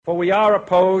For we are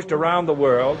opposed around the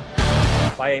world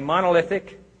by a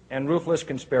monolithic and ruthless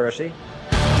conspiracy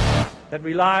that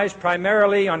relies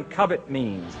primarily on covert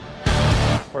means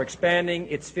for expanding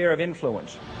its sphere of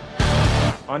influence,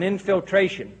 on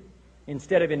infiltration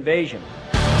instead of invasion,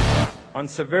 on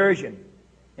subversion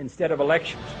instead of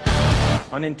elections,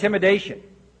 on intimidation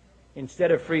instead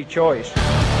of free choice,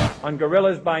 on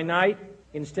guerrillas by night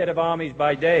instead of armies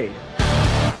by day.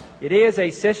 It is a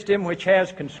system which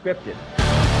has conscripted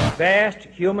vast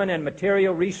human and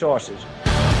material resources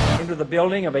into the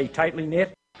building of a tightly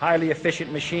knit, highly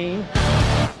efficient machine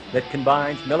that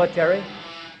combines military,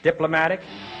 diplomatic,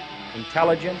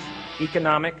 intelligence,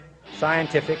 economic,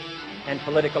 scientific, and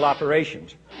political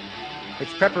operations.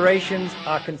 Its preparations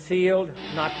are concealed,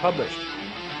 not published.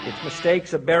 Its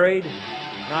mistakes are buried,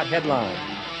 not headlined.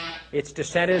 Its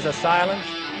dissenters are silenced,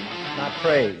 not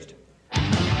praised.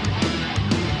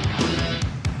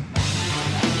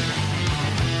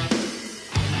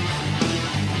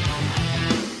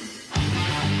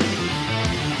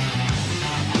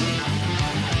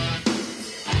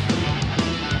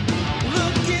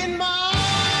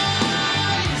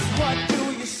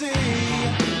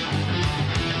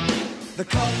 The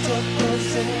cult of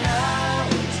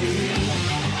personality.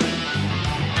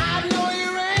 I know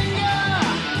your anger,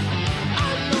 I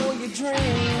know your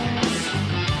dreams.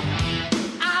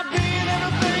 I've been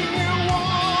anything you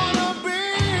wanna be.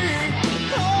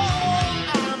 Oh,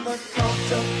 I'm the cult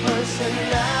of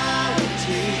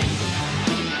personality.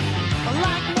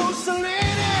 Like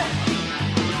Mussolini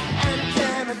and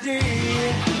Kennedy,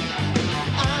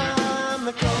 I'm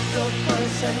the cult of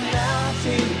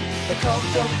personality. The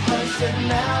cult of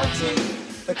personality.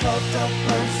 The cult of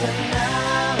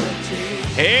personality.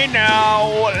 Hey now,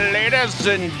 ladies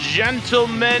and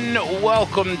gentlemen,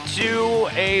 welcome to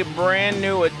a brand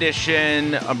new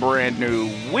edition, a brand new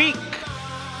week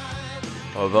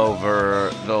of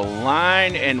Over the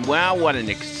Line. And wow, what an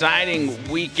exciting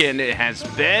weekend it has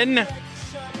been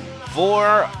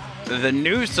for the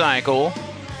news cycle.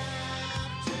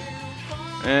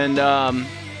 And,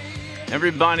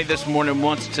 everybody this morning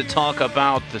wants to talk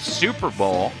about the Super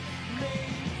Bowl.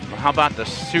 How about the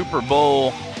Super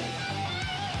Bowl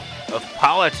of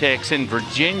politics in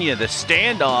Virginia, the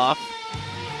standoff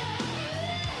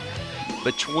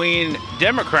between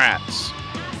Democrats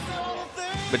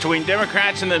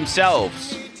and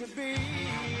themselves.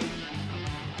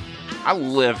 I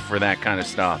live for that kind of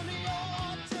stuff.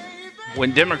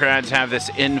 When Democrats have this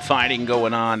infighting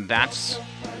going on, that's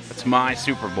my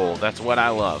Super Bowl. That's what I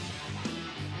love.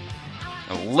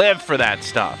 I live for that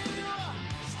stuff.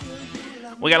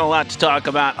 We got a lot to talk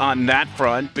about on that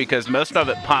front because most of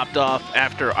it popped off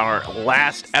after our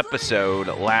last episode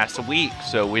last week,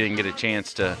 so we didn't get a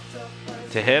chance to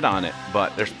hit on it.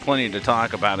 But there's plenty to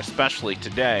talk about, especially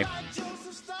today.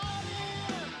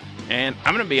 And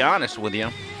I'm going to be honest with you.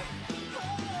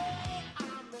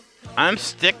 I'm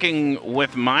sticking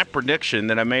with my prediction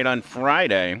that I made on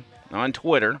Friday on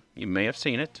Twitter. You may have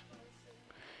seen it.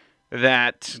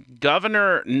 That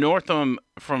Governor Northam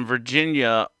from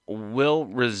Virginia will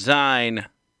resign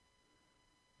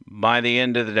by the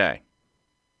end of the day.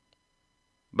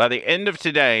 By the end of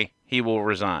today, he will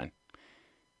resign.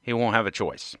 He won't have a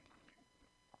choice.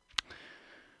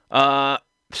 So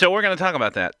we're going to talk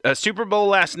about that. Super Bowl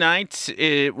last night,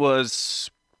 it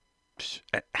was...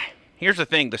 Here's the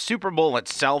thing. The Super Bowl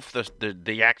itself,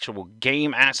 the actual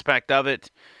game aspect of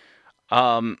it,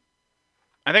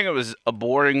 I think it was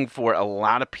boring for a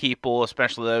lot of people,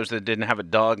 especially those that didn't have a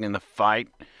dog in the fight.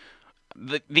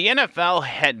 The NFL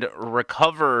had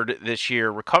recovered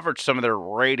some of their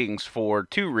ratings for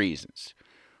two reasons.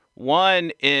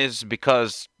 One is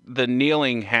because the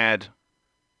kneeling had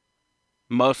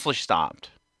mostly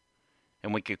stopped,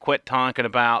 and we could quit talking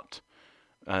about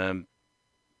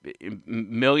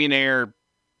millionaire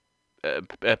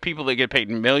people that get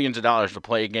paid millions of dollars to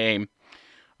play a game.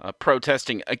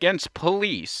 Protesting against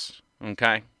police,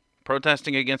 okay?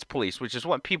 Protesting against police, which is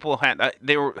what people had.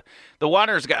 The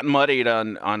waters got muddied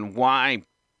on why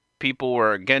people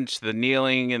were against the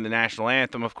kneeling and the national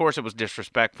anthem. Of course, it was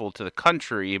disrespectful to the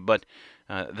country, but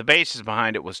the basis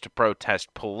behind it was to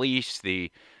protest police. The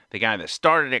guy that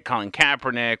started it, Colin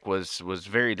Kaepernick, was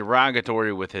very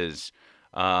derogatory with his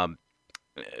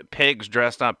pigs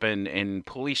dressed up in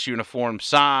police uniform,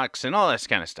 socks, and all this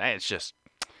kind of stuff. It's just...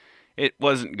 It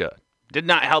wasn't good. Did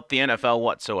not help the NFL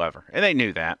whatsoever. And they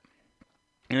knew that.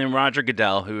 And then Roger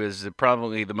Goodell, who is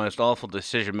probably the most awful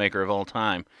decision maker of all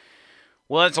time,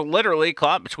 was literally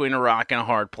caught between a rock and a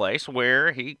hard place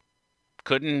where he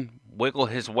couldn't wiggle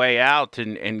his way out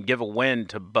and give a win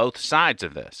to both sides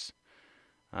of this.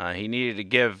 He needed to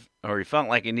give, or he felt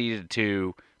like he needed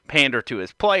to pander to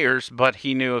his players, but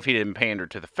he knew if he didn't pander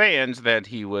to the fans that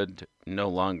he would no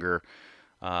longer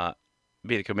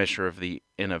be the commissioner of the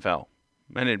NFL.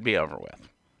 And it'd be over with.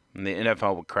 And the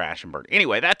NFL would crash and burn.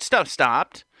 Anyway, that stuff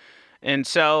stopped. And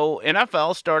so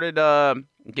NFL started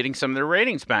getting some of their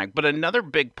ratings back. But another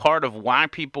big part of why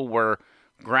people were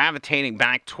gravitating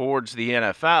back towards the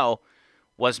NFL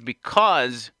was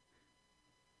because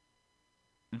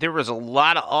there was a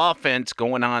lot of offense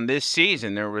going on this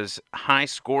season. There was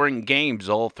high-scoring games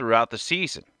all throughout the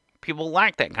season. People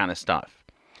like that kind of stuff.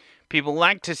 People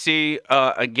like to see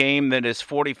a game that is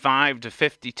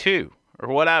 45-52 or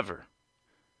whatever.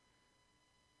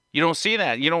 You don't see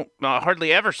that. You don't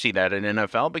hardly ever see that in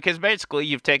NFL because basically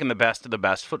you've taken the best of the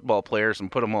best football players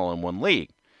and put them all in one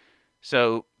league.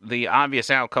 So the obvious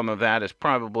outcome of that is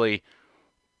probably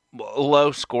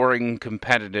low-scoring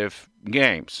competitive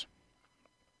games.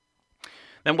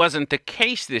 That wasn't the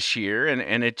case this year,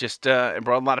 and it just it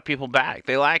brought a lot of people back.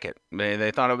 They like it. They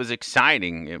thought it was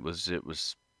exciting. It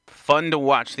was fun to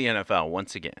watch the NFL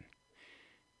once again.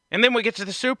 And then we get to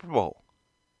the Super Bowl.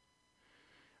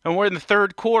 And we're in the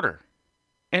third quarter.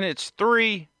 And it's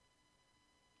 3-3.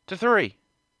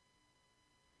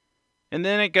 And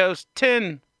then it goes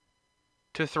 10-3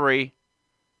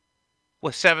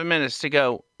 with 7 minutes to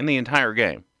go in the entire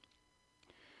game.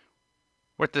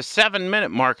 We're at the 7-minute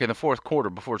mark in the fourth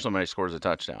quarter before somebody scores a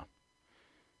touchdown.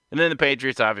 And then the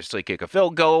Patriots obviously kick a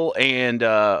field goal and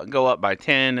go up by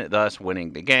 10, thus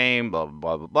winning the game, blah,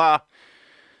 blah, blah, blah,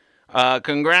 blah.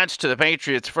 Congrats to the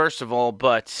Patriots, first of all,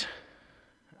 but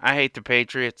I hate the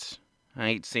Patriots. I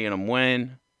hate seeing them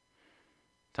win.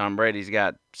 Tom Brady's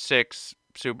got 6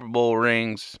 Super Bowl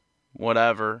rings,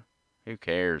 whatever. Who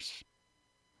cares?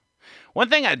 One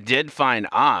thing I did find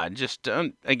odd, just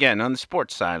again, on the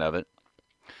sports side of it,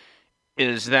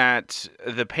 is that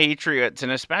the Patriots,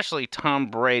 and especially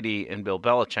Tom Brady and Bill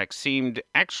Belichick, seemed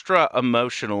extra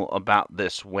emotional about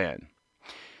this win.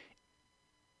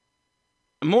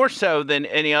 More so than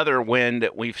any other win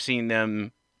that we've seen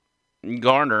them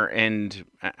garner, and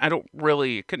I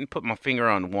couldn't put my finger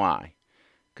on why.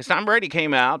 Because Tom Brady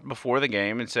came out before the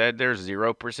game and said there's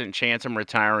 0% chance I'm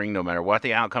retiring no matter what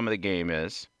the outcome of the game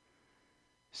is.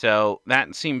 So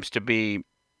that seems to be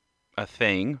a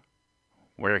thing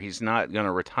where he's not going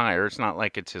to retire. It's not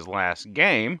like it's his last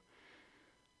game,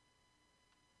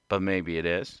 but maybe it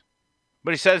is.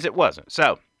 But he says it wasn't.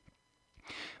 So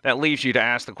that leaves you to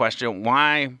ask the question,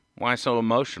 why so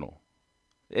emotional?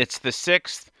 It's the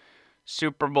 6th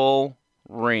Super Bowl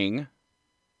ring,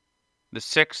 the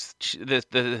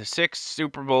 6th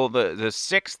Super Bowl, the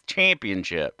 6th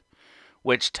championship,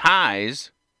 which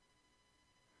ties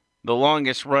the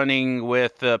longest running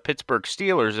with the Pittsburgh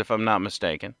Steelers, if I'm not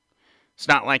mistaken. It's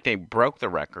not like they broke the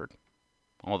record,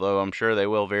 although I'm sure they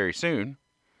will very soon.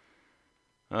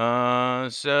 So I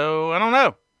don't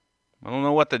know. I don't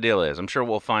know what the deal is. I'm sure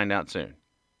we'll find out soon.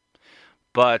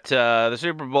 But the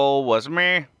Super Bowl was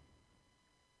meh,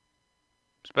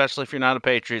 especially if you're not a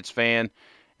Patriots fan.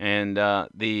 And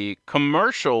the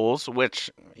commercials, which,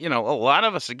 a lot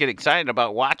of us get excited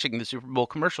about watching the Super Bowl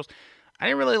commercials. I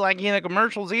didn't really like any of the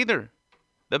commercials either.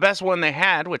 The best one they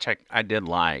had, which I did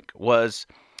like, was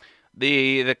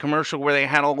the commercial where they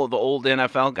had all of the old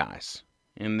NFL guys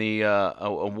in the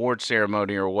award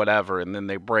ceremony or whatever, and then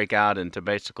they break out into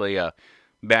basically a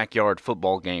backyard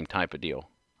football game type of deal.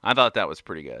 I thought that was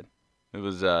pretty good. It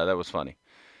was that was funny.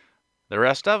 The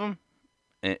rest of them,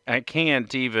 I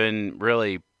can't even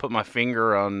really put my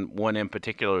finger on one in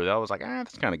particular that was like,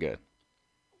 that's kind of good.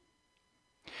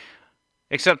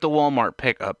 Except the Walmart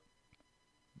pickup.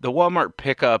 The Walmart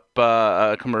pickup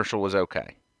commercial was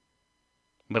okay.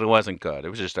 But it wasn't good. It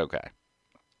was just okay.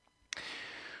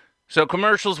 So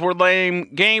commercials were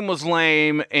lame, game was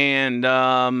lame, and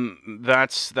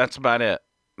that's about it.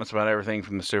 That's about everything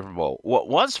from the Super Bowl. What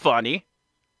was funny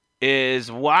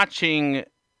is watching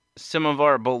some of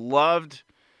our beloved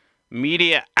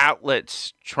media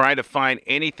outlets try to find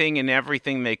anything and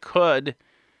everything they could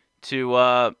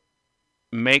to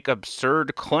make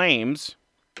absurd claims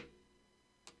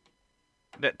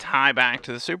that tie back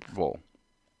to the Super Bowl.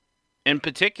 In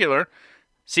particular,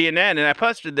 CNN, and I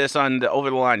posted this on the Over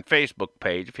the Line Facebook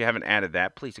page. If you haven't added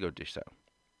that, please go do so.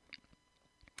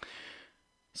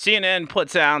 CNN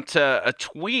puts out a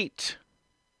tweet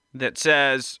that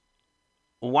says,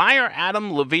 "Why are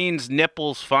Adam Levine's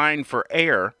nipples fine for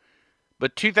air,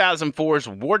 but 2004's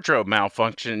wardrobe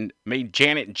malfunction made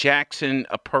Janet Jackson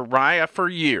a pariah for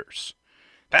years?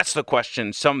 That's the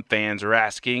question some fans are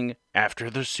asking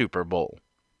after the Super Bowl."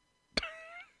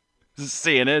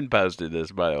 CNN posted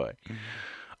this, by the way.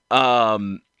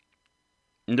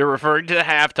 They're referring to the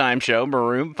halftime show.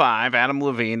 Maroon 5, Adam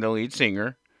Levine, the lead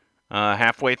singer.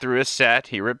 Halfway through his set,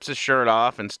 he rips his shirt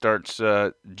off and starts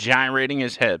gyrating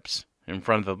his hips in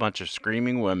front of a bunch of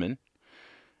screaming women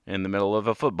in the middle of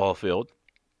a football field.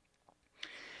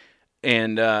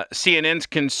 And CNN's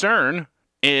concern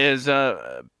is,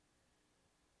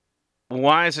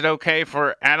 why is it okay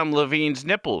for Adam Levine's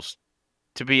nipples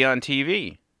to be on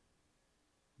TV,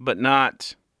 but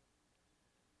not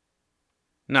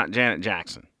Janet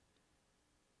Jackson?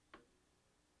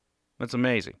 That's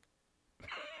amazing.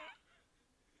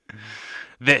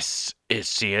 This is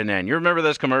CNN. You remember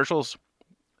those commercials?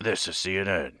 This is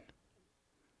CNN.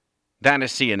 That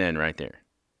is CNN right there.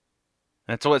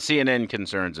 That's what CNN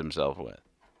concerns himself with.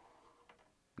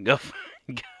 Go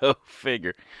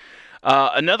figure.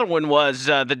 Another one was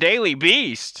the Daily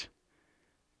Beast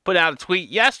put out a tweet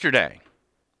yesterday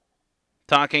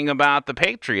talking about the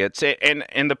Patriots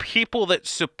and the people that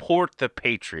support the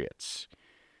Patriots.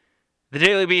 The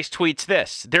Daily Beast tweets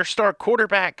this: their star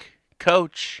quarterback,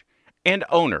 coach, and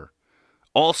owner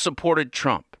all supported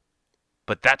Trump.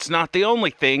 But that's not the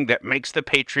only thing that makes the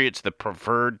Patriots the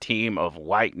preferred team of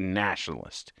white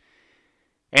nationalists.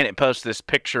 And it posts this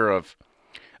picture of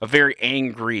a very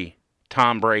angry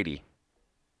Tom Brady.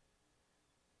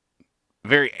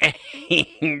 Very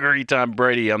angry Tom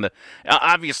Brady on the.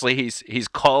 Obviously, he's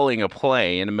calling a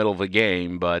play in the middle of a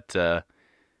game, but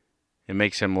it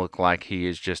makes him look like he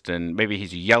is just maybe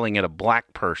he's yelling at a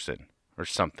black person or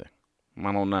something.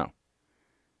 I don't know.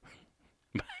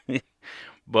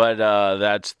 But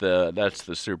that's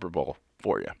the Super Bowl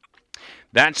for you.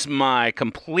 That's my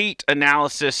complete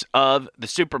analysis of the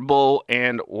Super Bowl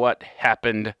and what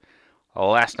happened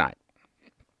last night.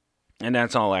 And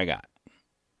that's all I got.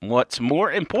 What's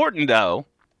more important, though,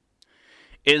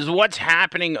 is what's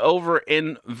happening over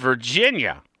in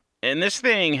Virginia. And this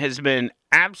thing has been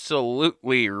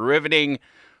absolutely riveting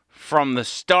from the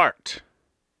start.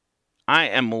 I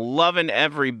am loving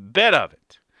every bit of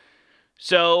it.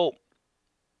 So,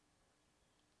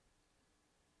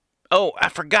 I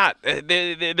forgot.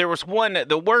 There was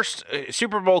the worst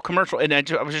Super Bowl commercial, and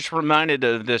I was just reminded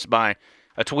of this by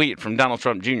a tweet from Donald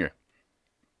Trump Jr.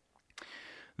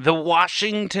 The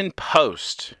Washington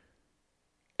Post,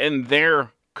 in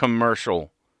their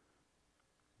commercial,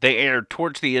 they aired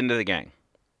towards the end of the game.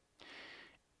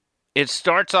 It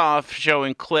starts off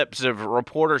showing clips of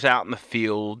reporters out in the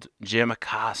field, Jim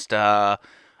Acosta,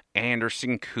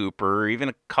 Anderson Cooper, even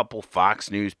a couple Fox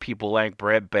News people like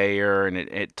Brett Baer, and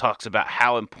it talks about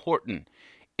how important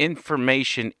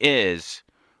information is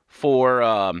for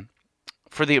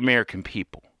the American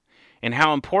people, and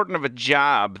how important of a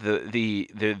job the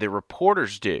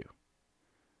reporters do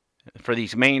for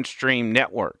these mainstream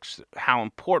networks. How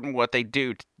important what they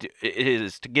do it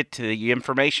is to get to the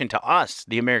information to us,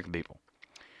 the American people.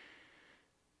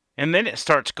 And then it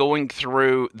starts going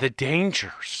through the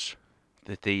dangers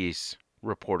that these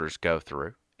reporters go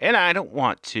through. And I don't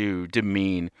want to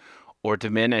demean or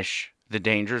diminish the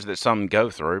dangers that some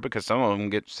go through, because some of them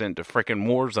get sent to frickin'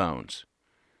 war zones.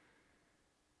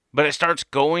 But it starts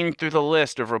going through the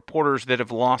list of reporters that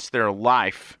have lost their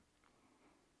life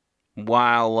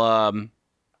while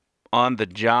on the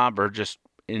job or just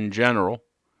in general.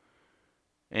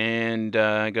 And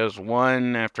it goes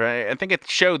one after, I think it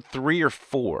showed 3 or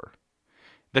 4.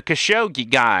 The Khashoggi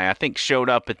guy, I think, showed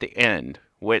up at the end,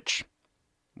 which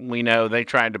we know they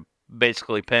tried to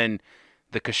basically pin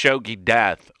the Khashoggi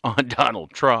death on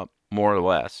Donald Trump, more or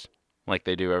less, like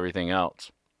they do everything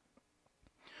else.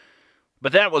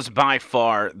 But that was by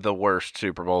far the worst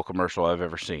Super Bowl commercial I've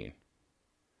ever seen.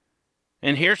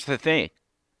 And here's the thing.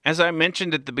 As I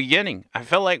mentioned at the beginning, I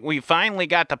felt like we finally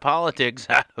got the politics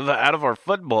out of our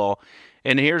football,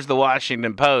 and here's the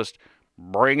Washington Post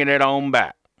bringing it on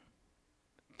back.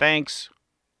 Thanks,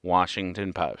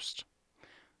 Washington Post.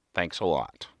 Thanks a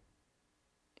lot.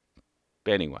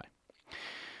 Anyway.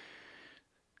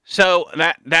 So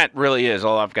that really is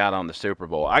all I've got on the Super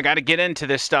Bowl. I got to get into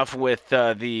this stuff with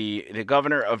the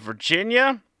governor of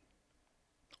Virginia.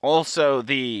 Also,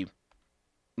 the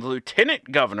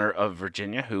lieutenant governor of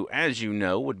Virginia, who, as you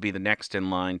know, would be the next in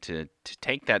line to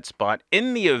take that spot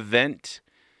in the event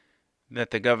that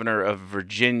the governor of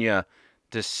Virginia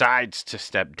decides to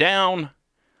step down.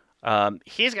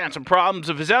 He's got some problems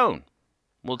of his own.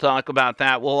 We'll talk about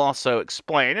that. We'll also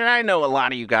explain, and I know a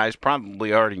lot of you guys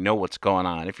probably already know what's going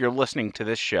on. If you're listening to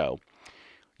this show,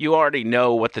 you already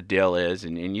know what the deal is,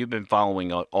 and you've been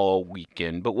following all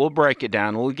weekend. But we'll break it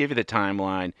down. We'll give you the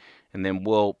timeline, and then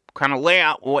we'll kind of lay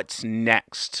out what's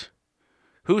next.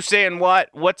 Who's saying what?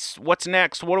 What's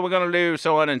next? What are we going to do?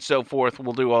 So on and so forth.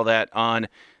 We'll do all that on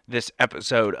this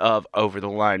episode of Over the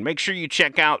Line. Make sure you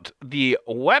check out the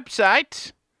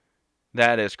website.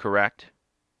 That is correct.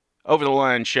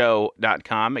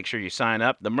 overthelineshow.com. Make sure you sign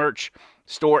up. The merch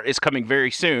store is coming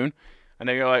very soon. I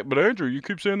know you're like, but Andrew, you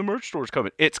keep saying the merch store is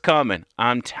coming. It's coming.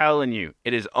 I'm telling you.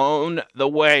 It is on the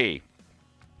way.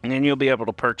 And then you'll be able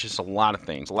to purchase a lot of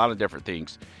things, a lot of different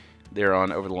things there on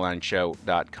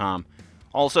overthelineshow.com.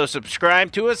 Also,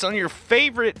 subscribe to us on your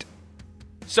favorite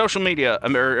social media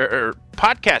or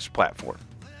podcast platform.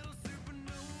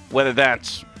 Whether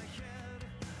that's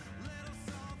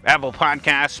Apple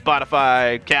Podcasts,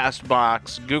 Spotify,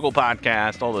 CastBox, Google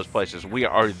Podcasts, all those places. We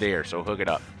are there, so hook it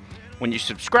up. When you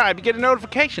subscribe, you get a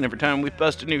notification every time we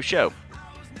post a new show.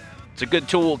 It's a good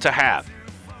tool to have.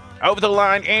 Over the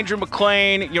Line, Andrew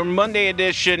McLean, your Monday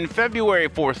edition, February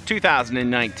 4th,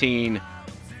 2019.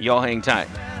 Y'all hang tight.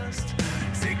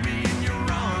 Take me in your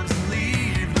arms and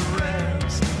leave the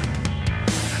rest.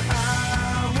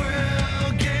 I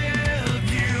will give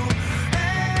you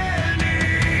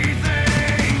anything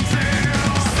to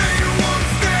say you won't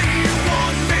stay, you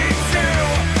want me to.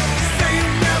 Say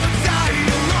you'll never die,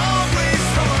 you'll always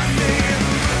haunt me.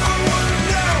 I wanna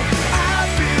know I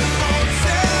belong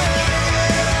to.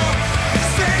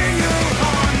 Say you'll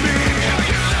haunt me.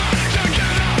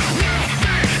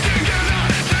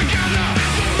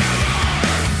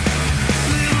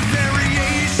 Little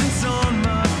variations on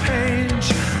my page,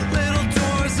 little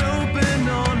doors open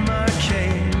on my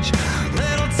cage.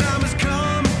 Little time has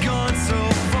come and gone so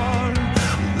far.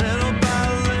 Little by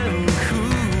little, look who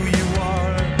you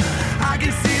are. I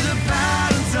can see the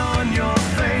patterns on your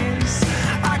face.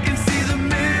 I can see the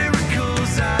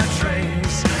miracles I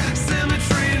trace.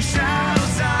 Symmetry and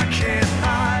shadows I can't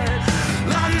hide.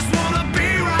 I just wanna be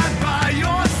right by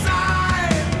your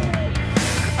side.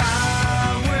 I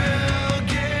will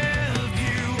give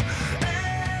you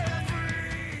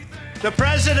everything. The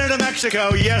president of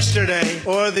Mexico yesterday,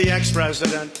 or the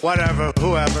ex-president, whatever,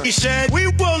 whoever, he said, we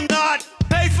will not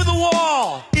pay for the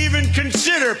wall, even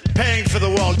consider paying for the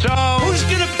wall. So who's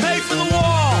gonna pay for the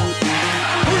wall?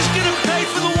 Who's gonna pay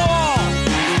for the wall?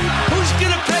 Who's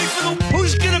gonna pay for the,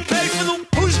 who's gonna pay for the,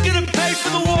 who's gonna pay for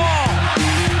the wall?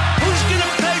 Who's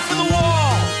gonna pay for the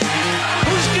wall?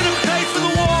 Who's gonna pay for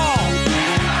the wall?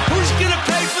 Who's gonna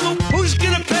pay for the, who's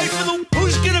gonna pay for the,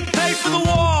 who's gonna pay for the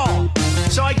wall?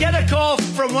 So I get a call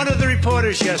from one of the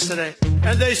reporters yesterday,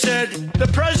 and they said, the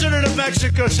president of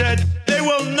Mexico said they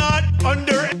will not,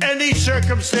 under any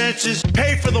circumstances,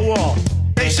 pay for the wall.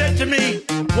 They said to me,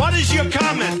 what is your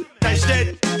comment? I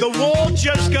said, the wall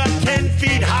just got 10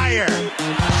 feet higher.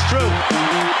 It's true.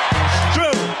 It's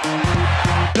true.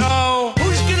 So,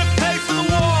 who's gonna pay for the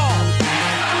wall?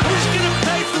 Who's gonna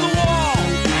pay for the wall?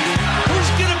 Who's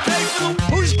gonna pay for the,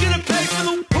 who's gonna pay for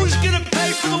the, who's gonna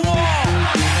pay for the wall?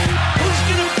 Who's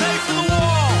gonna pay for the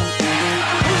wall?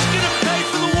 Who's gonna pay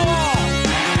for the wall?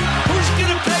 Who's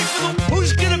gonna pay for the,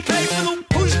 who's gonna pay for the,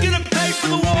 who's gonna pay for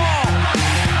the wall?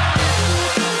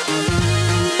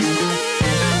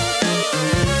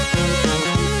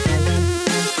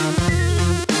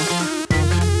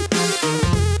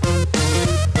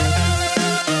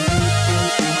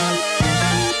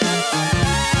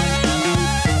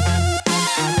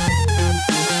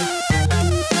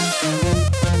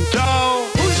 So,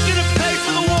 who's gonna pay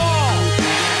for the wall?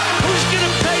 Who's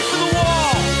gonna pay for the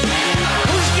wall?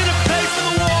 Who's gonna pay for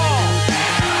the wall?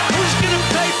 Who's gonna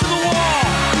pay for the wall?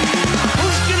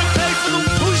 Who's gonna pay for the,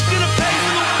 who's gonna pay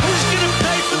for the, who's gonna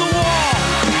pay for the wall?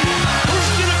 Who's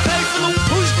gonna pay for the,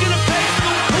 who's gonna pay for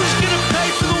the, who's gonna pay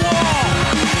for the wall?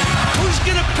 Who's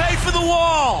gonna pay for the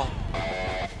wall?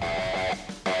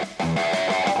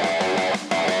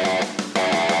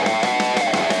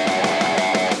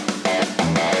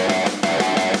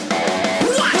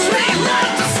 Watch me let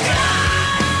the sky.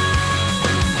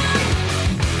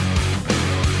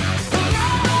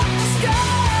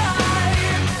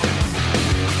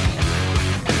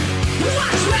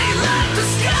 Watch me let the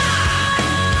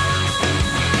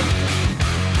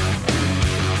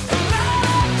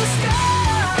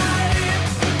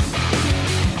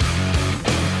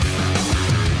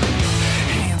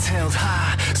Hands held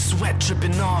high, sweat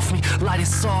dripping off me. Lighted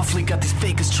softly, got these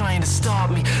fakers trying to stop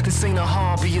me. This ain't a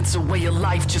hobby, it's a way of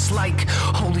life, just like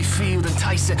Holyfield and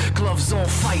Tyson. Gloves on,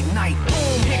 fight night.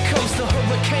 Boom, here comes the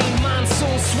hurricane.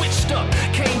 Monsoon switched up,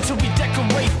 came to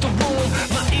redecorate the room.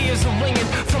 My ears are ringing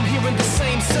from hearing the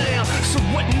same sound. So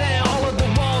what now? All of the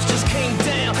walls just came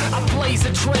down. I blaze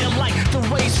a trail like the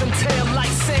rays from tail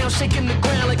light sound, shaking the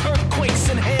ground like earthquakes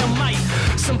and hail might.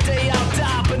 Someday I'll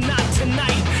die, but not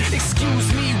tonight.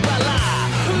 Excuse me while I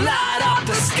light up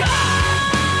the sky.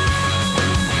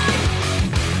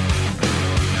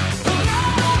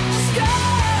 Light up the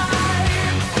sky.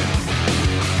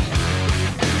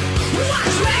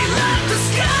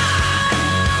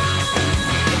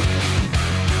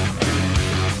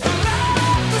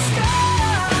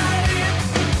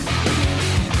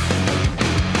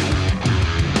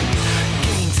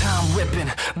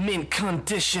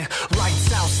 condition.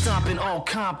 Lights out, stomping all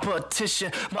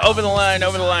competition.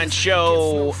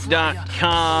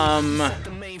 OverTheLineShow.com.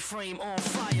 The mainframe on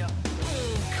fire.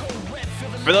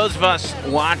 For those of us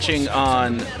watching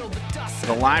on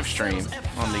the live stream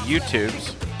on the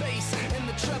YouTubes,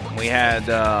 we had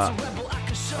a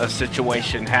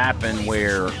situation happen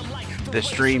where the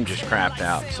stream just crapped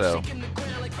out, so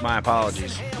my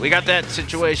apologies. We got that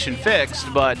situation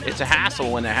fixed, but it's a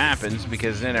hassle when it happens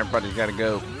because then everybody's got to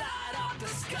go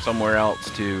somewhere else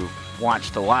to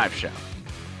watch the live show.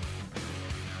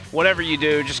 Whatever you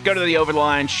do, just go to the Over the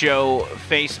Line Show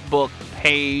Facebook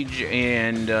page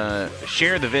and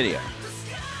share the video.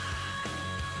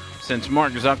 Since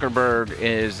Mark Zuckerberg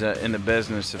is in the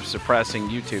business of suppressing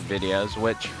YouTube videos,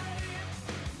 which,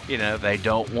 you know, they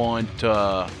don't want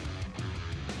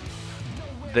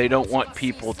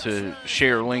people to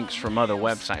share links from other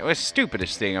websites. It's the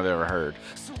stupidest thing I've ever heard.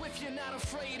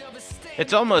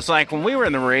 It's almost like when we were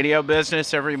in the radio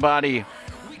business, everybody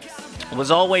was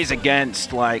always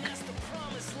against, like,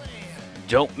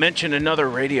 don't mention another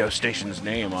radio station's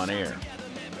name on air.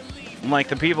 Like,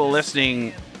 the people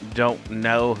listening don't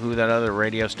know who that other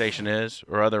radio station is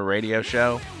or other radio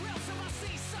show.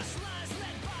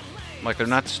 Like, they're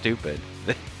not stupid.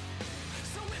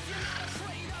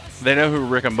 They know who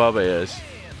Rick and Bubba is.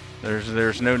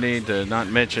 There's no need to not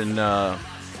mention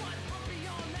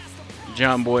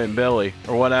John Boy and Billy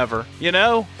or whatever. You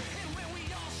know?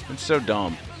 It's so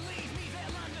dumb.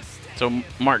 So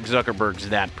Mark Zuckerberg's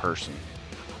that person.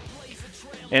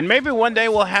 And maybe one day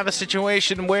we'll have a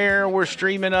situation where we're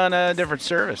streaming on a different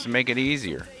service and make it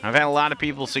easier. I've had a lot of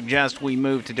people suggest we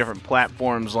move to different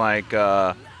platforms like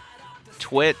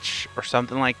Twitch or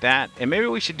something like that. And maybe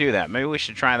we should do that. Maybe we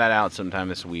should try that out sometime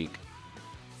this week.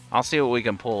 I'll see what we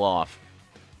can pull off.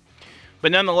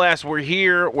 But nonetheless, we're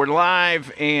here, we're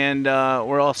live, and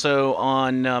we're also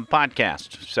on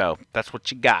podcast. So that's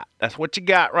what you got. That's what you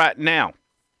got right now.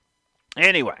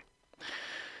 Anyway.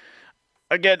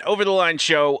 Again,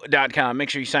 OverTheLineShow.com. Make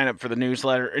sure you sign up for the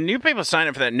newsletter. And new people sign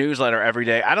up for that newsletter every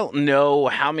day. I don't know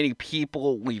how many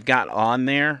people we've got on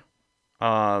there,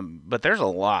 but there's a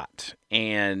lot.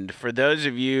 And for those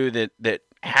of you that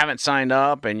haven't signed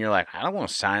up and you're like, I don't want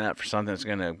to sign up for something that's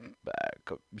going to,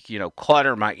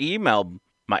 clutter my email,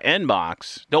 my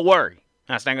inbox, don't worry.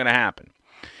 That's not going to happen.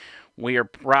 We are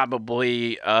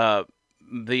probably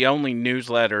the only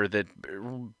newsletter that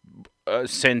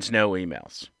sends no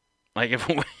emails. Like, if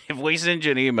we send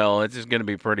you an email, it's just going to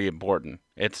be pretty important.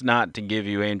 It's not to give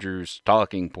you Andrew's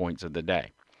talking points of the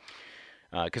day.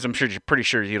 Because I'm pretty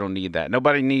sure you don't need that.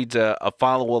 Nobody needs a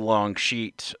follow-along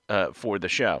sheet for the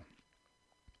show.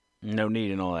 No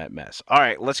need in all that mess. All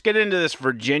right, let's get into this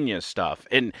Virginia stuff.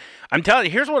 And I'm telling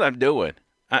you, here's what I'm doing.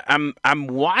 I'm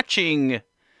watching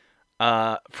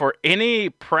for any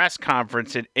press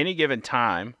conference at any given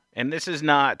time. And this is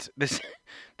not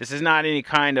any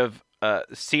kind of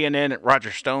CNN at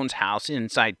Roger Stone's house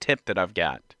inside tip that I've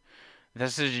got.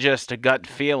 This is just a gut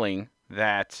feeling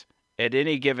that at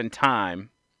any given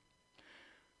time,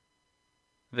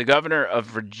 the governor of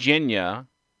Virginia,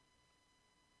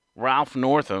 Ralph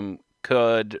Northam,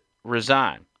 could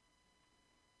resign.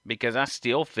 Because I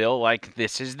still feel like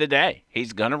this is the day.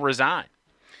 He's going to resign.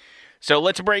 So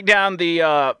let's break down the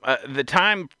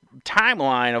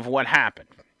timeline of what happened.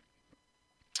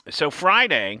 So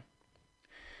Friday,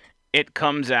 it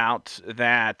comes out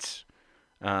that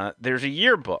there's a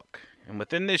yearbook, and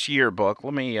within this yearbook,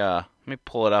 let me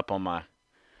pull it up on my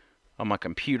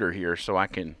computer here so I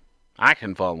can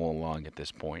follow along at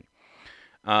this point.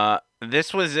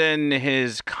 This was in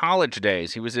his college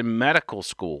days. He was in medical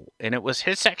school, and it was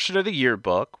his section of the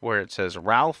yearbook where it says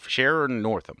Ralph Sharon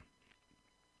Northam.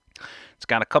 It's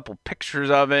got a couple pictures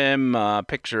of him, a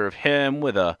picture of him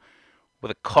with a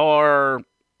car.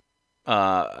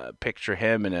 Picture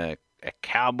him in a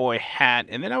cowboy hat,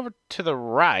 and then over to the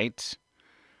right,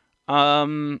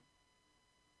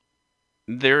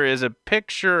 there is a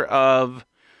picture of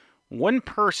one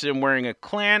person wearing a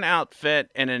Klan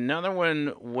outfit and another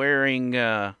one wearing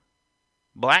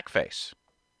blackface,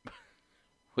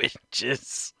 which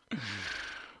is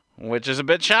a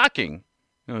bit shocking,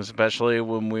 especially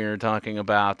when we're talking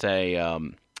about a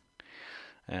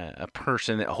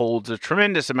person that holds a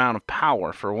tremendous amount of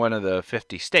power for one of the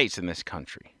 50 states in this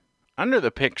country. Under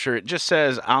the picture, it just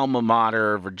says Alma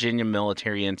Mater, Virginia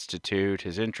Military Institute.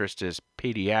 His interest is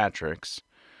pediatrics.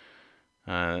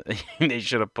 They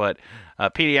should have put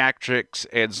pediatrics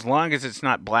as long as it's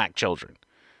not black children.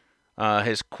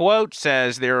 His quote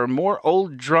says, "There are more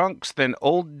old drunks than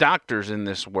old doctors in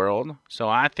this world, so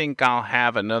I think I'll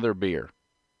have another beer."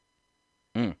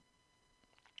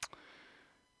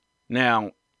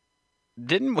 Now,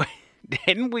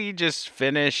 didn't we just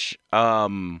finish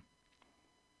hammering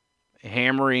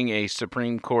a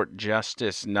Supreme Court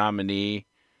justice nominee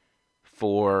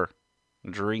for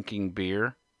drinking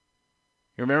beer?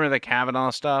 You remember the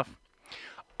Kavanaugh stuff?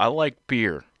 I like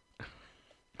beer.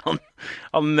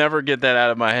 I'll never get that out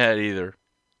of my head either.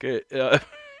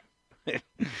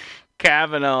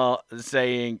 Kavanaugh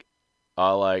saying,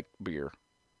 I like beer.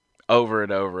 Over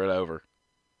and over and over.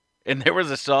 And there was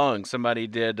a song somebody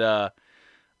did, the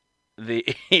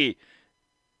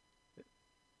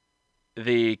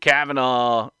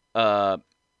Kavanaugh,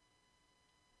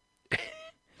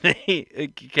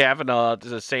 Kavanaugh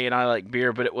is saying I like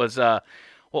beer, but it was, what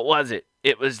was it?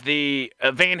 It was the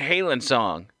Van Halen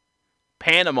song,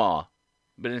 Panama.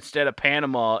 But instead of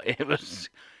Panama, it was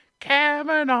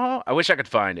Kavanaugh. I wish I could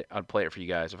find it. I'd play it for you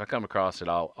guys. If I come across it,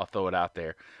 I'll throw it out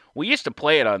there. We used to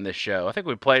play it on this show. I think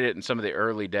we played it in some of the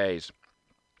early days.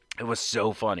 It was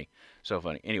so funny. So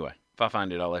funny. Anyway, if I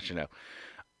find it, I'll let you know.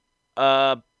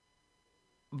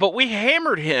 But we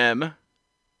hammered him.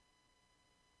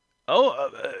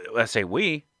 I say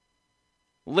we.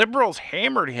 Liberals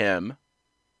hammered him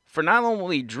for not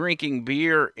only drinking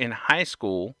beer in high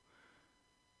school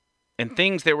and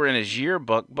things that were in his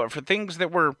yearbook, but for things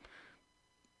that were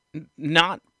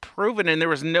not proven, and there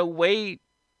was no way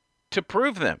to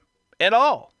prove them at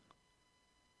all.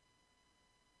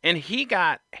 And he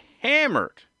got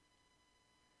hammered.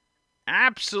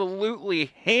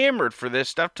 Absolutely hammered for this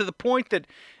stuff, to the point that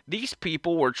these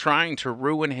people were trying to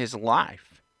ruin his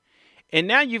life. And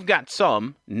now you've got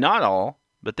some, not all,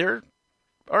 but there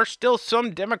are still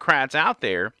some Democrats out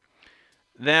there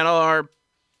that are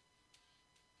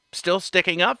still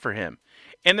sticking up for him.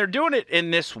 And they're doing it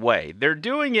in this way. They're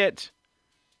doing it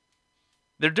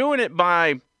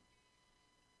by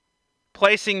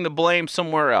placing the blame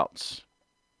somewhere else.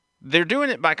 They're doing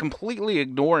it by completely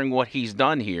ignoring what he's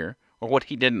done here, or what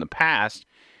he did in the past,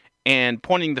 and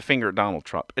pointing the finger at Donald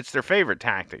Trump. It's their favorite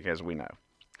tactic, as we know.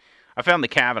 I found the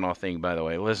Kavanaugh thing, by the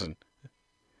way. Listen,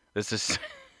 this is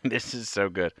this is so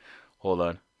good. Hold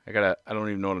on, I don't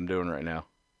even know what I'm doing right now.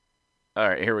 All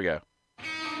right, here we go.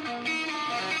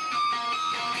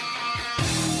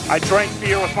 I drank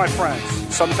beer with my friends.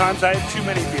 Sometimes I had too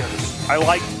many beers. I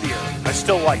liked beer. I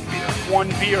still like beer. One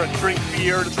beer, drink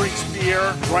beer, drinks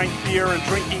beer, drank beer, and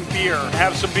drinking beer.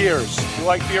 Have some beers. You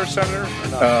like beer, Senator? Or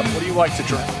no? What do you like to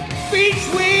drink?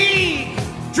 Between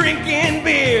drinking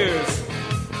beers,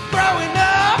 growing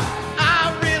up,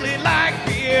 I really like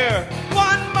beer.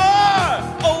 One more,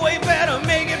 oh, we better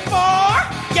make it four.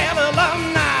 Yale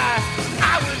alumni,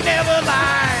 I would never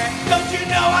lie. Don't you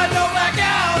know I don't back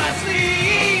out, I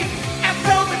sleep. And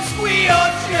probe and squeal,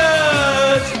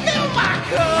 judge, fill my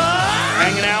cup.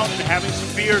 Hanging out and having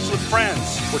some beers with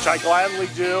friends, which I gladly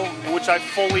do, and which I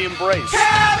fully embrace.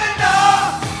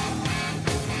 Kavanaugh,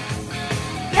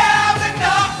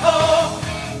 Kavanaugh,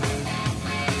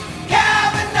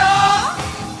 Kavanaugh,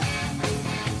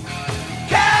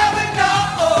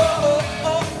 Kavanaugh,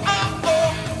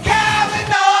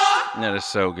 Kavanaugh. That is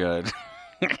so good.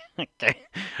 Okay.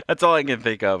 That's all I can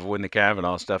think of when the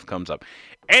Kavanaugh stuff comes up.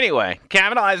 Anyway,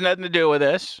 Kavanaugh has nothing to do with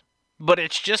this, but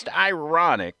it's just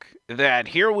ironic that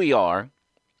here we are,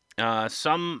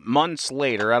 some months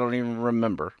later. I don't even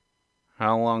remember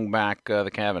how long back the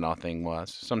Kavanaugh thing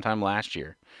was. Sometime last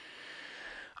year.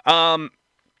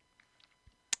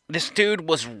 This dude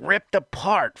was ripped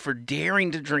apart for daring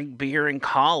to drink beer in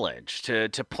college, to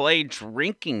play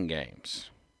drinking games.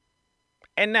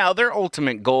 And now their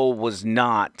ultimate goal was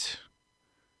not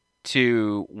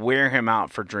to wear him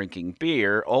out for drinking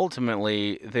beer.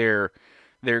 Ultimately, their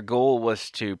goal was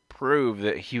to prove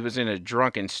that he was in a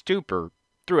drunken stupor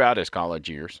throughout his college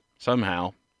years.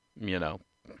 Somehow,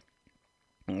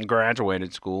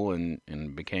 graduated school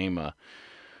and became a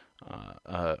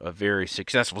very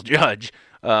successful judge.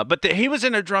 But he was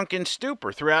in a drunken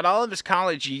stupor throughout all of his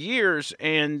college years,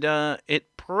 and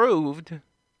it proved,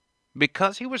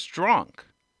 because he was drunk,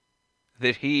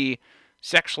 that he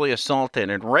sexually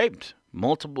assaulted and raped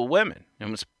multiple women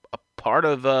and was a part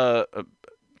of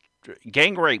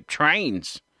gang rape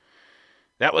trains.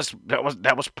 That was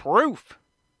proof.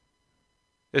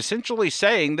 Essentially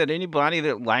saying that anybody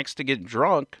that likes to get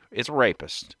drunk is a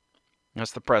rapist.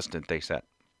 That's the precedent they set.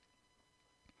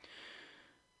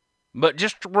 But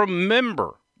just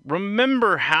remember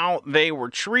how they were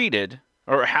treated,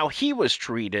 or how he was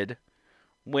treated,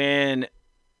 when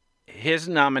his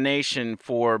nomination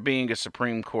for being a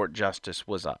Supreme Court justice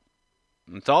was up.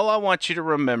 That's all I want you to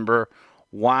remember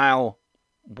while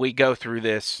we go through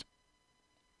this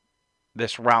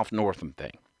Ralph Northam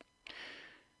thing.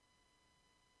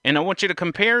 And I want you to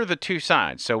compare the two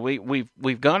sides. So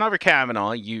we've gone over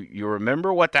Kavanaugh. You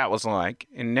remember what that was like,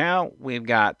 and now we've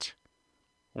got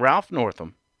Ralph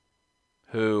Northam,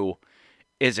 who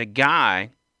is a guy,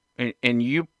 and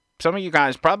you, some of you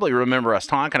guys probably remember us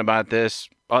talking about this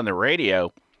on the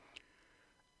radio.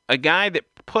 A guy that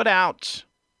put out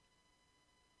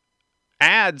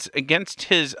ads against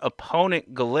his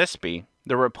opponent Gillespie,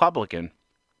 the Republican,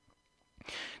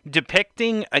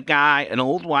 depicting a guy, an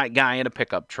old white guy in a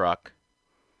pickup truck,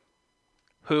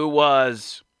 who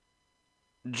was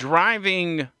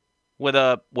driving with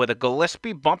a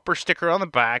Gillespie bumper sticker on the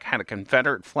back, had a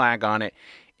Confederate flag on it,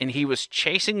 and he was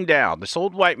chasing down this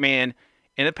old white man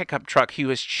in a pickup truck. He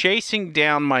was chasing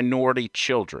down minority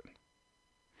children,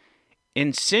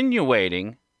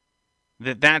 insinuating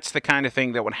that that's the kind of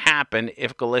thing that would happen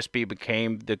if Gillespie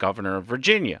became the governor of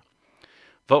Virginia.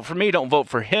 Vote for me, don't vote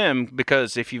for him,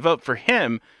 because if you vote for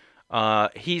him,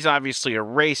 he's obviously a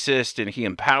racist and he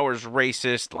empowers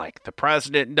racists like the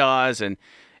president does. And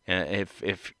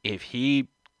if he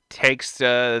takes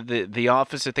the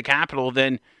office at the Capitol,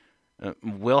 then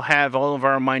we'll have all of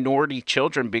our minority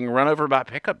children being run over by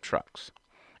pickup trucks.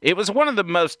 It was one of the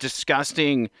most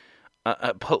disgusting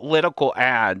political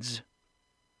ads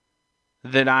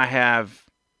that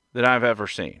I've ever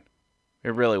seen.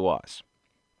 It really was.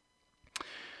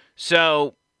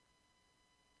 So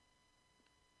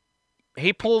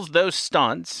he pulls those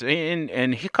stunts,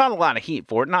 and he caught a lot of heat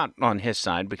for it, not on his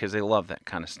side because they love that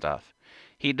kind of stuff.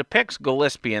 He depicts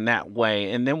Gillespie in that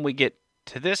way, and then we get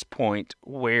to this point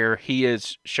where he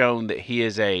is shown that he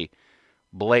is a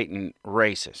blatant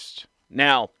racist.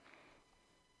 Now,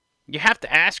 you have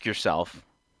to ask yourself,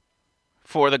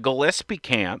 for the Gillespie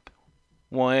camp,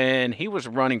 when he was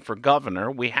running for governor,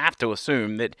 we have to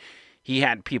assume that he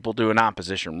had people doing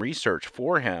opposition research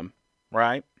for him,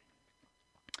 right?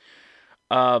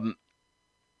 How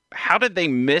did they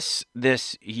miss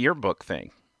this yearbook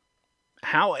thing?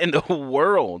 How in the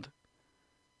world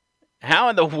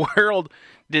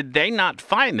did they not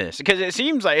find this? Because it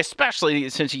seems like, especially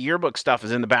since yearbook stuff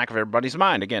is in the back of everybody's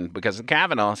mind, again, because of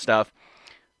Kavanaugh stuff.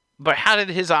 But how did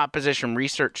his opposition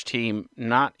research team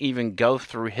not even go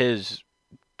through his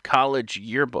college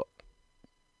yearbook?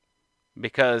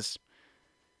 Because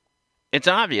it's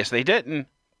obvious they didn't.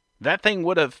 That thing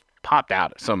would have popped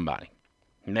out at somebody.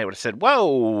 And they would have said,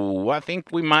 whoa, I think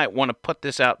we might want to put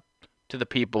this out to the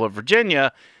people of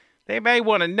Virginia. They may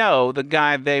want to know the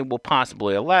guy they will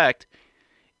possibly elect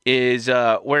is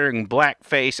wearing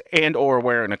blackface and or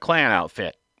wearing a Klan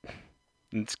outfit.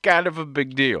 It's kind of a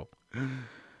big deal.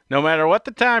 No matter what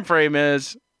the time frame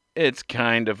is, it's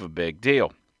kind of a big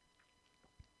deal.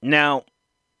 Now,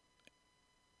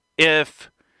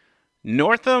 if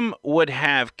Northam would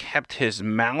have kept his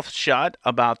mouth shut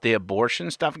about the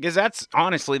abortion stuff, because that's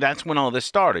when all this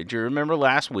started. Do you remember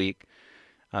last week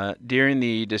during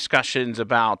the discussions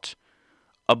about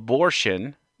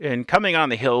abortion and coming on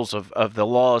the heels of the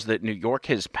laws that New York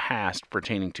has passed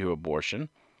pertaining to abortion,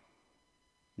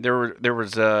 there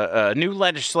was a new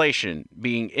legislation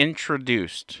being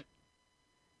introduced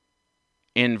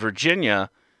in Virginia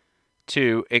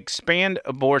to expand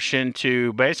abortion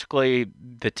to basically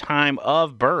the time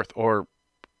of birth, or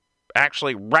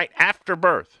actually right after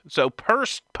birth. So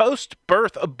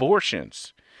post-birth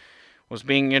abortions was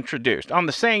being introduced. On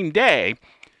the same day,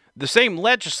 the same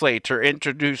legislature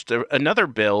introduced another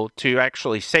bill to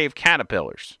actually save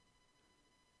caterpillars.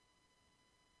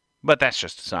 But that's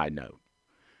just a side note.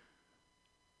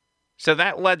 So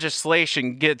that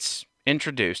legislation gets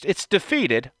introduced. It's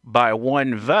defeated by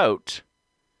one vote.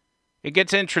 It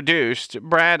gets introduced.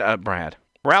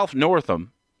 Ralph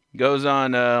Northam goes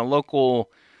on a local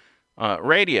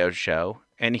radio show,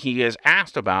 and he is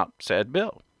asked about said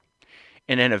bill.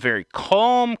 And in a very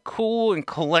calm, cool, and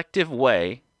collective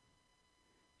way,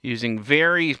 using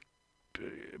very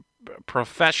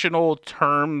professional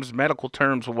terms, medical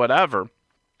terms, whatever,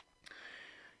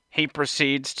 he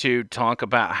proceeds to talk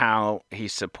about how he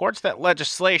supports that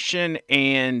legislation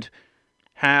and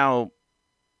how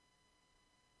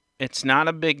it's not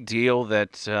a big deal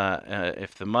that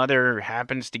if the mother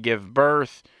happens to give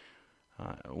birth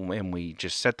and we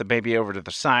just set the baby over to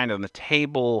the side on the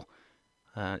table,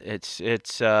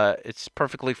 it's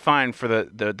perfectly fine for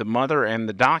the mother and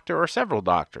the doctor or several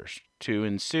doctors to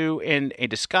ensue in a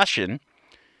discussion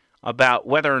about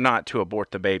whether or not to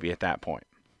abort the baby at that point.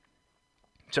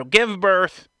 So give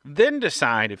birth, then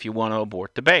decide if you want to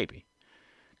abort the baby.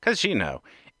 Because,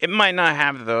 it might not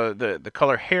have the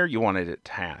color hair you wanted it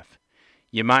to have.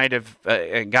 You might have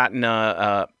gotten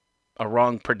a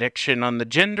wrong prediction on the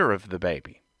gender of the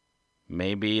baby.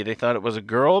 Maybe they thought it was a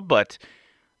girl, but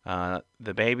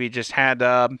The baby just had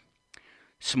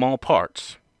small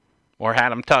parts, or had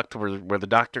them tucked where the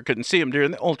doctor couldn't see them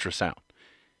during the ultrasound.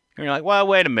 And you're like, well,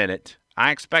 wait a minute.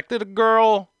 I expected a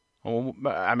girl.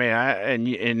 And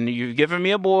you've given me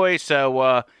a boy,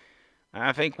 so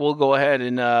I think we'll go ahead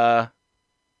and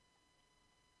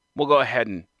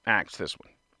axe this one.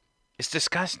 It's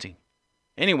disgusting.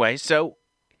 Anyway, so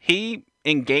he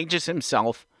engages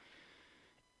himself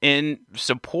in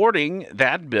supporting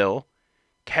that bill,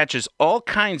 catches all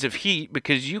kinds of heat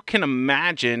because you can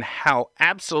imagine how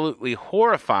absolutely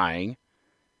horrifying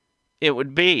it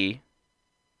would be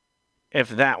if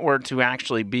that were to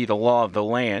actually be the law of the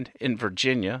land in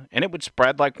Virginia, and it would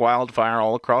spread like wildfire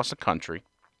all across the country.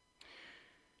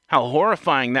 How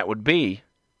horrifying that would be.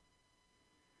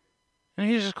 And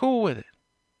he's just cool with it.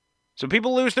 So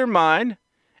people lose their mind,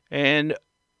 and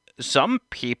some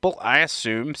people, I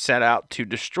assume, set out to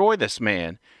destroy this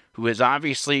man, who is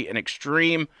obviously an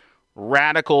extreme,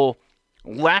 radical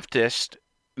leftist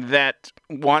that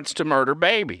wants to murder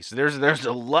babies. There's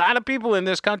a lot of people in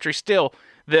this country still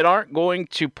that aren't going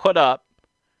to put up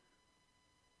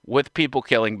with people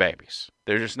killing babies.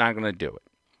 They're just not going to do it.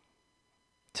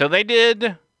 So they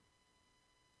did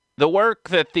the work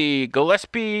that the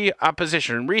Gillespie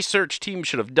opposition research team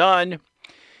should have done,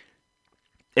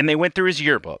 and they went through his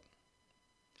yearbook,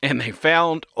 and they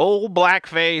found old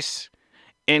blackface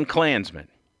and Klansmen.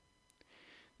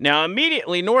 Now,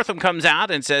 immediately, Northam comes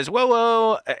out and says,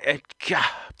 whoa, I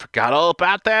forgot all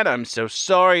about that. I'm so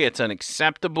sorry. It's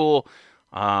unacceptable.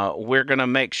 We're going to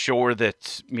make sure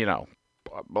that,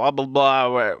 blah, blah,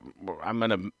 blah. I'm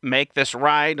going to make this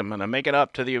right. I'm going to make it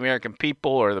up to the American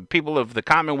people or the people of the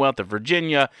Commonwealth of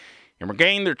Virginia and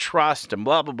regain their trust and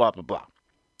blah, blah, blah, blah, blah.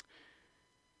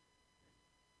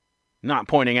 Not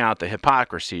pointing out the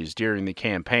hypocrisies during the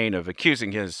campaign of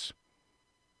accusing his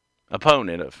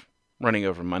opponent of running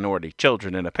over minority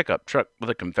children in a pickup truck with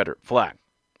a Confederate flag.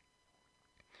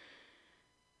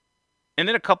 And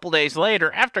then a couple days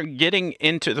later, after getting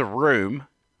into the room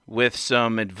with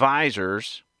some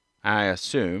advisors, I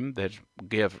assume, that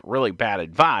give really bad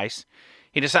advice,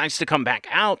 he decides to come back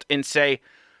out and say,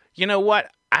 you know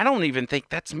what? I don't even think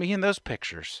that's me in those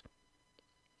pictures.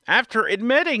 After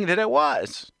admitting that it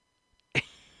was.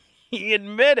 He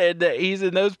admitted that he's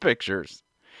in those pictures.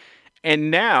 And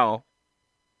now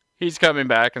he's coming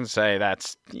back and say,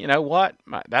 that's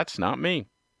not me.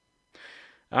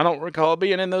 I don't recall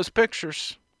being in those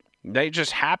pictures. They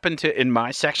just happened to, in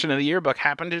my section of the yearbook,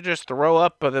 happened to just throw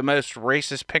up the most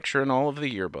racist picture in all of the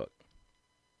yearbook.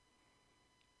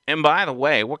 And by the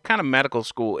way, what kind of medical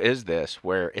school is this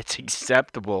where it's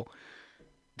acceptable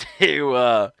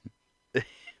to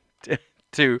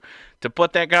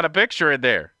put that kind of picture in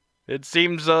there? It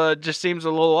seems just seems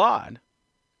a little odd.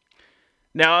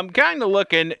 Now, I'm kind of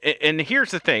looking, and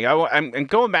here's the thing. I'm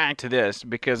going back to this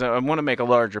because I want to make a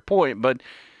larger point. But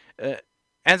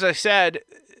as I said,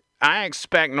 I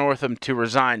expect Northam to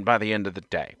resign by the end of the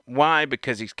day. Why?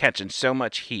 Because he's catching so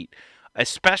much heat,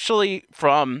 especially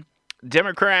from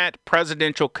Democrat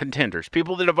presidential contenders.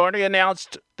 People that have already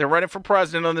announced they're running for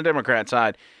president on the Democrat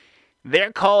side.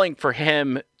 They're calling for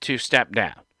him to step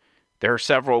down. There are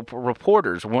several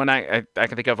reporters. One I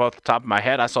can think of off the top of my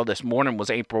head I saw this morning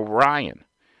was April Ryan,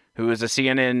 who is a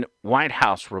CNN White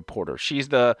House reporter. She's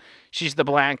the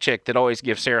black chick that always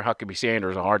gives Sarah Huckabee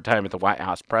Sanders a hard time at the White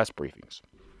House press briefings.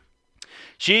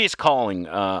 She's calling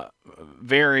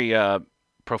very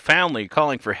profoundly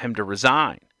calling for him to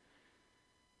resign,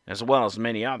 as well as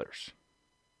many others.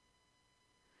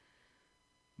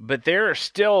 But there are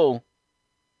still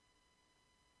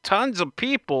tons of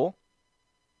people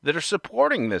that are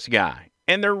supporting this guy.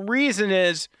 And their reason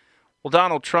is, well,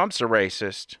 Donald Trump's a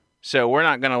racist, so we're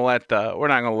not going to let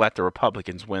the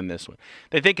Republicans win this one.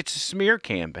 They think it's a smear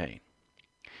campaign.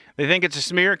 They think it's a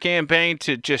smear campaign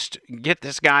to just get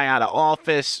this guy out of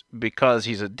office because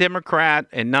he's a Democrat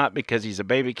and not because he's a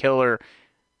baby killer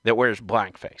that wears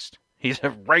blackface. He's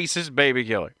a racist baby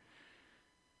killer.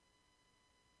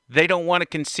 They don't want to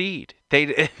concede.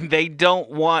 They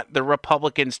don't want the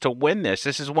Republicans to win this.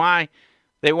 This is why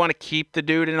they want to keep the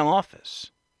dude in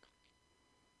office.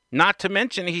 Not to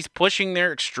mention he's pushing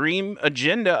their extreme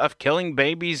agenda of killing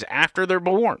babies after they're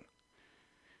born.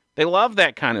 They love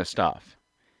that kind of stuff.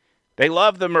 They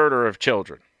love the murder of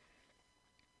children.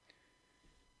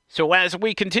 So as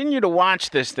we continue to watch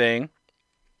this thing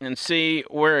and see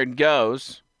where it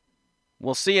goes,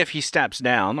 we'll see if he steps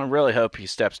down. I really hope he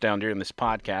steps down during this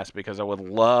podcast because I would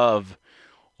love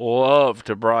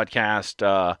to broadcast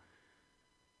that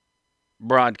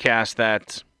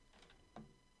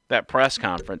press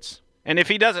conference And if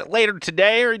he does it later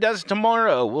today or he does it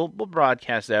tomorrow, we'll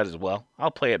broadcast that as well.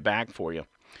 I'll play it back for you.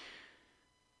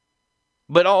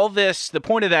 But all this, the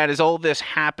point of that is all this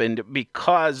happened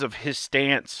because of his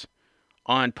stance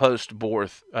on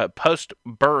post-birth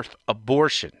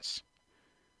abortions.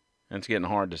 And it's getting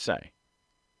hard to say.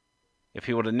 If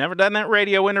he would have never done that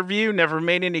radio interview, never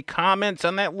made any comments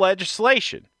on that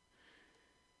legislation,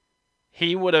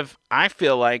 he would have, I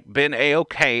feel like, been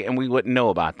A-okay and we wouldn't know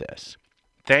about this.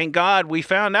 Thank God we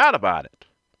found out about it.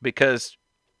 Because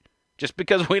just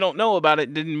because we don't know about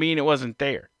it didn't mean it wasn't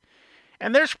there.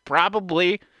 And there's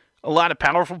probably a lot of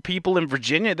powerful people in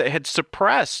Virginia that had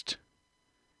suppressed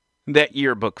that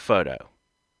yearbook photo.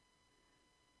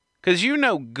 Because you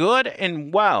know good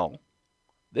and well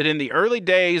that in the early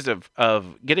days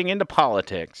of getting into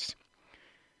politics,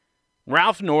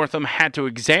 Ralph Northam had to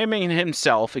examine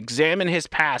himself, examine his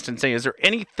past, and say, is there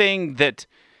anything that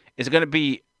is going to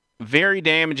be very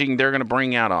damaging they're going to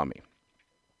bring out on me?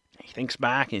 He thinks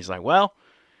back and he's like, well,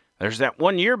 there's that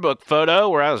one yearbook photo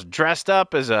where I was dressed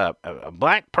up as a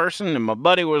black person and my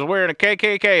buddy was wearing a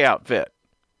KKK outfit.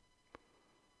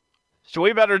 So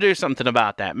we better do something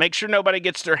about that. Make sure nobody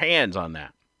gets their hands on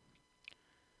that.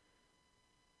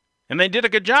 And they did a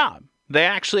good job. They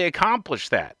actually accomplished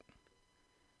that.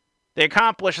 They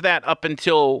accomplished that up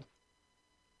until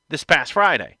this past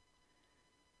Friday.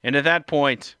 And at that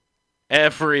point,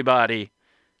 everybody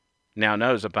now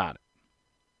knows about it.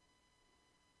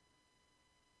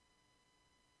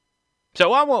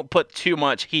 So I won't put too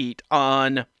much heat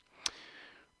on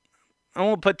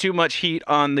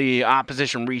the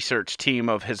opposition research team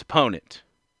of his opponent.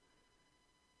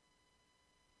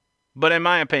 But in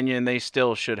my opinion, they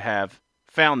still should have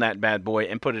found that bad boy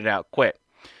and put it out quick.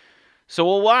 So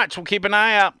we'll watch. We'll keep an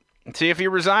eye out and see if he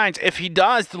resigns. If he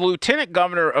does, the lieutenant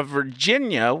governor of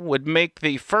Virginia would make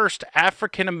the first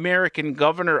African-American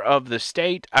governor of the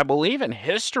state, I believe, in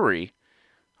history.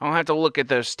 I'll have to look at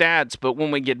those stats, but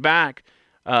when we get back,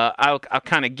 I'll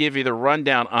kind of give you the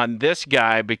rundown on this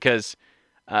guy because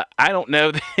I don't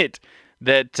know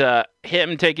that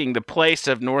him taking the place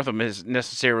of Northam is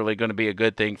necessarily going to be a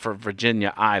good thing for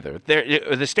Virginia either.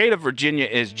 The state of Virginia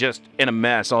is just in a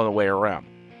mess all the way around.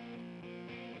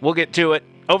 We'll get to it.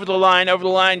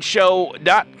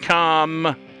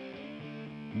 overthelineshow.com.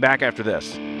 Back after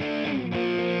this.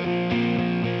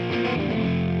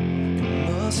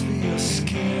 Must be your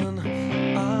skin,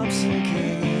 I'm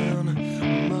sinking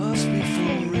in. Must be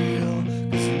for real,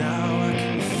 'cause now I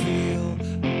can feel.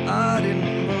 I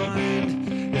didn't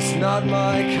mind, it's not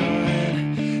my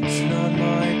kind, it's not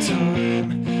my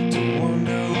time to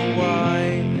wonder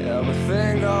why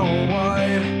everything gone white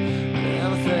and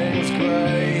everything's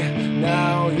gray.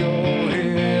 Now you're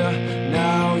here,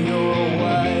 now you're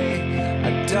away.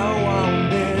 I don't want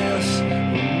this,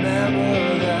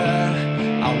 remember that.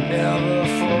 I'll never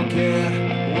forget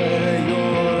where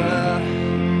you're at.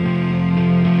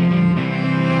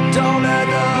 Don't let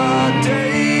the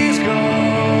days go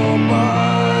by.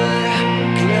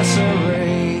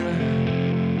 Glycerine,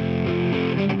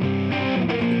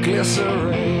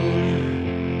 glycerine.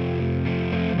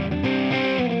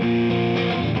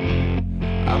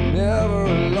 I'm never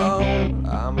alone,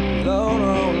 I'm alone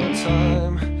all the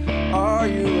time. Are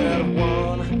you at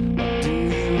one, or do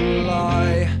you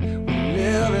lie? We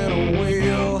live in a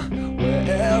wheel where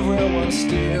everyone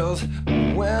steals.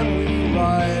 But when we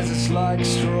rise, it's like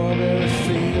strawberry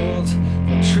fields.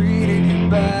 I treated you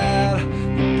bad,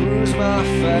 you bruised my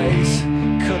face.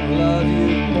 Couldn't love you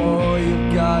more,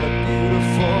 you've got a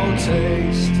beautiful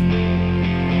taste.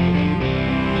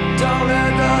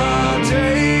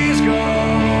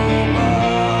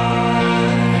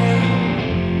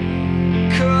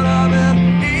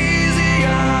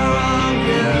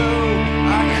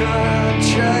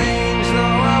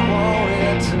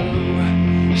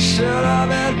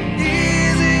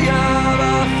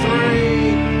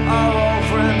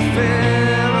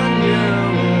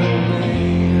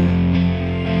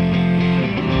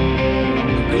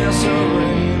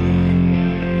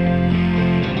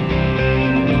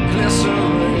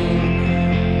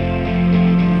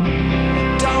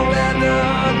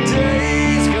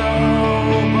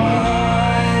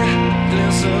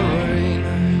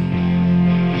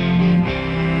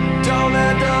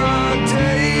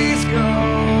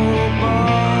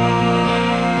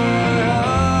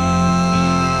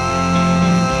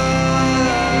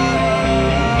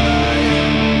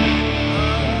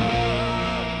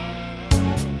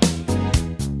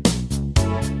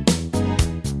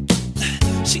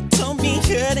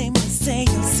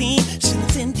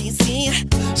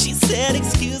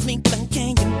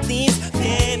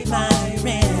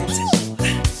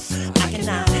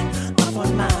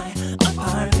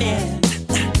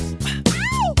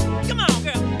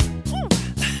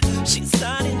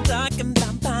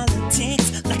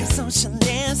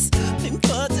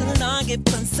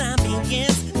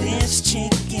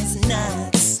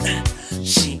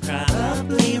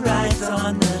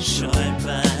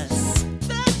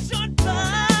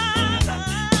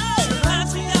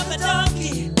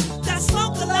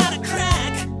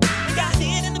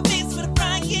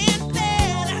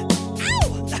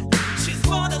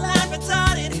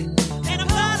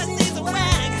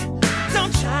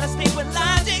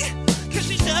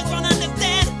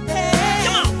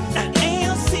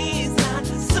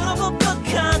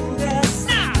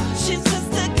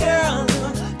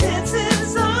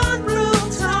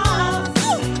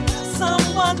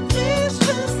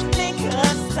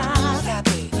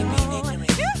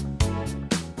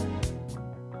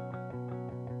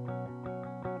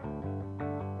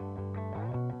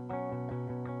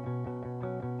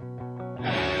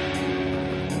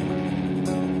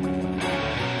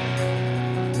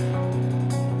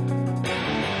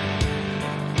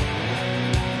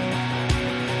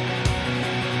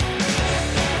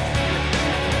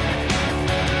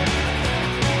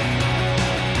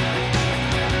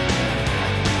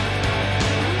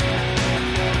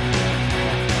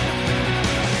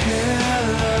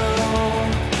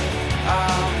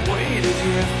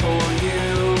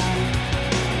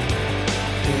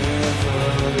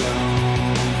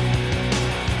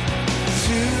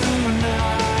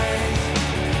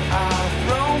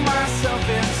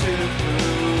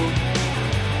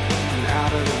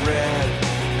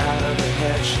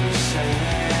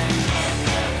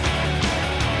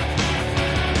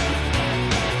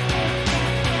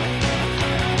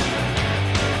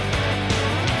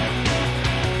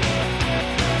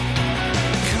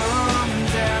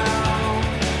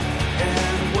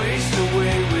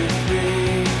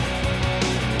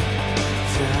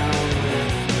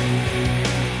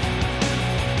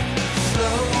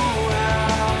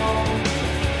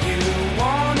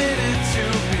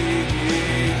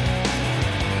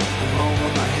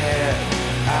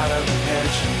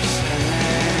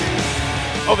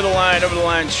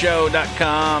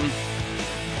 Overthelineshow.com.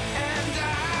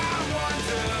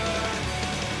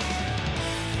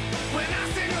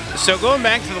 So going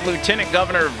back to the Lieutenant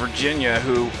Governor of Virginia,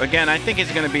 who, again, I think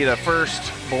is going to be the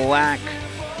first black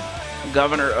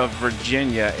governor of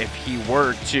Virginia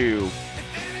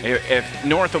if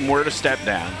Northam were to step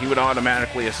down, he would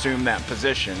automatically assume that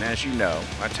position. As you know,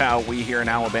 that's how we here in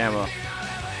Alabama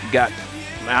got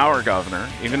our governor,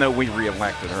 even though we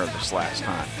reelected her this last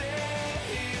time.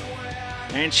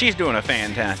 And she's doing a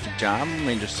fantastic job. Let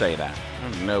me just say that. I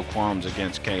have no qualms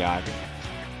against Kay Ivey.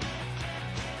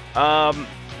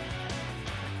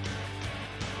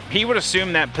 He would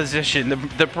assume that position.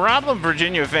 The problem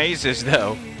Virginia faces,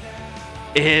 though,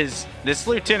 is this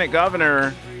lieutenant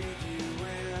governor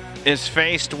is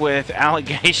faced with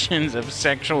allegations of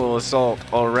sexual assault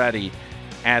already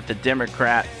at the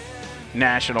Democrat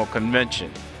National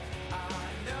Convention.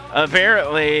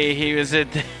 Apparently, he was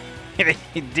at the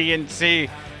DNC,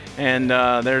 and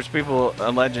there's people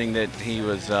alleging that he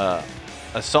was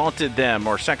assaulted them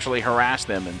or sexually harassed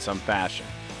them in some fashion.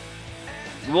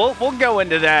 We'll go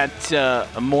into that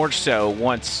more so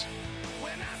once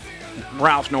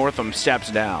Ralph Northam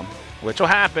steps down, which will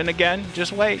happen again.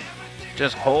 Just wait.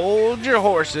 Just hold your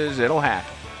horses. It'll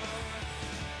happen.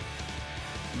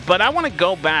 But I want to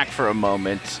go back for a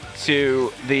moment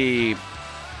to the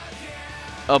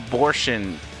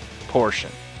abortion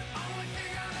portion.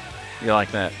 You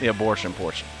like that? The abortion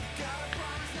portion.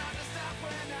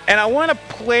 And I want to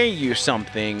play you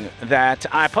something that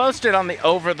I posted on the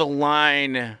Over the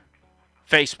Line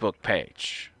Facebook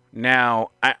page.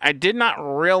 Now, I did not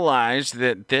realize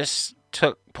that this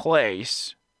took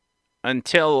place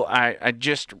until I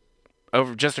just,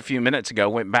 over just a few minutes ago,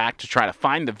 went back to try to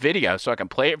find the video so I can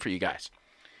play it for you guys.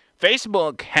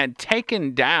 Facebook had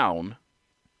taken down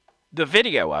the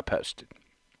video I posted.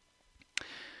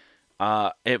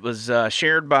 It was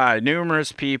shared by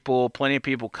numerous people. Plenty of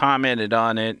people commented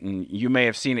on it, and you may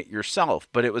have seen it yourself.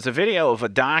 But it was a video of a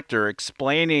doctor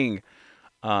explaining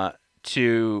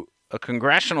to a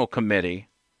congressional committee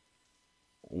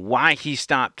why he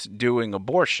stopped doing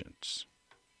abortions.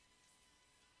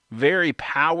 Very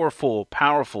powerful,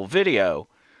 powerful video.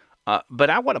 But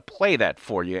I want to play that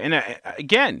for you. And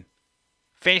again,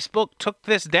 Facebook took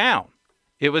this down.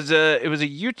 It was a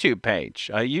YouTube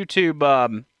page, a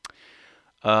YouTube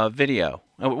video.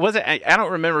 Was it? I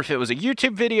don't remember if it was a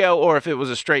YouTube video or if it was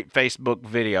a straight Facebook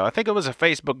video. I think it was a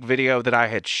Facebook video that I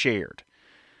had shared.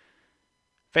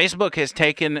 Facebook has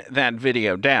taken that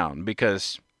video down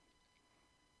because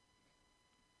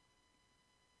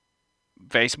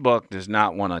Facebook does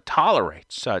not want to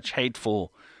tolerate such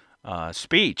hateful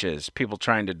speech as people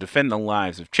trying to defend the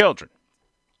lives of children.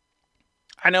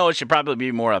 I know I should probably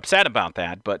be more upset about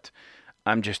that, but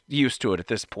I'm just used to it at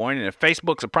this point. And if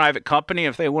Facebook's a private company,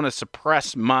 if they want to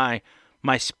suppress my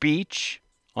speech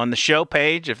on the show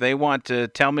page, if they want to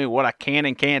tell me what I can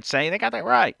and can't say, they got that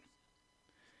right.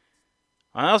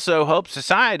 I also hope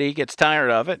society gets tired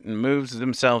of it and moves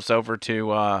themselves over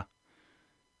to a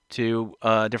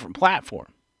different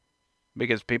platform,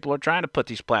 because people are trying to put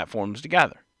these platforms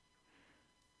together.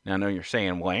 Now, I know you're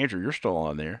saying, well, Andrew, you're still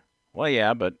on there. Well,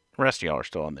 yeah, but the rest of y'all are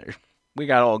still on there. We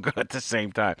got all good at the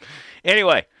same time.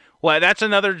 Anyway, well, that's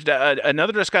another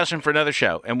discussion for another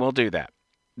show, and we'll do that.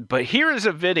 But here is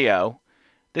a video.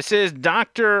 This is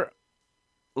Dr.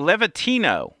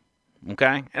 Levatino,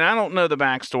 okay? And I don't know the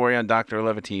backstory on Dr.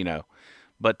 Levatino,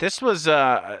 but this was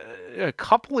a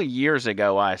couple of years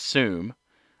ago, I assume,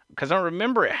 because I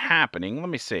remember it happening. Let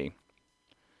me see.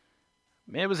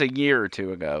 It was a year or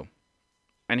two ago.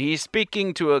 And he's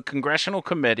speaking to a congressional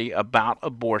committee about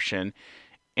abortion,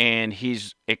 and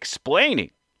he's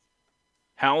explaining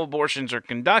how abortions are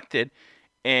conducted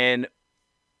and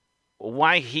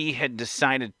why he had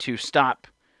decided to stop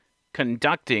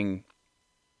conducting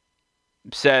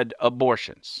said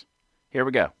abortions. Here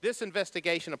we go. This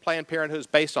investigation of Planned Parenthood is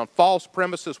based on false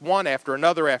premises, one after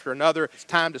another after another. It's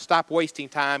time to stop wasting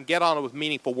time, get on with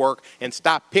meaningful work, and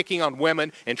stop picking on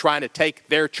women and trying to take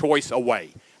their choice away.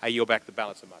 I yield back the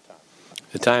balance of my time.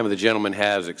 The time of the gentleman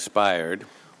has expired.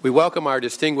 We welcome our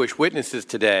distinguished witnesses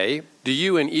today. Do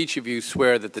you and each of you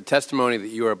swear that the testimony that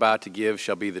you are about to give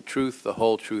shall be the truth, the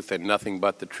whole truth, and nothing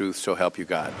but the truth, so help you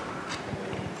God?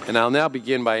 And I'll now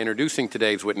begin by introducing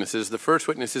today's witnesses. The first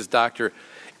witness is Dr.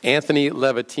 Anthony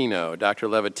Levatino. Dr.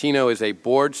 Levatino is a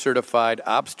board-certified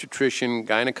obstetrician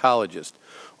gynecologist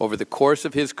Over the course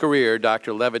of his career,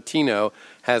 Dr. Levatino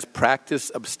has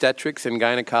practiced obstetrics and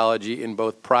gynecology in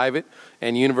both private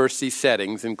and university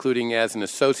settings, including as an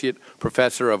associate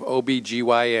professor of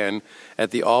OBGYN at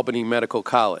the Albany Medical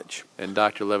College. And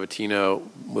Dr. Levatino,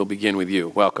 we'll begin with you.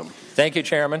 Welcome. Thank you,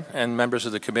 Chairman and members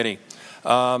of the committee.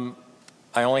 I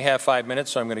only have 5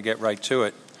 minutes, so I'm going to get right to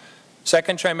it.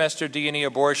 Second trimester D&E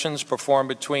abortions performed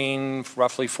between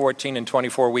roughly 14 and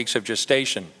 24 weeks of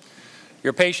gestation.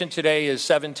 Your patient today is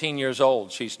 17 years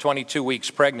old. She's 22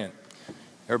 weeks pregnant.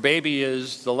 Her baby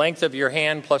is the length of your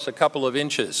hand plus a couple of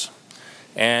inches.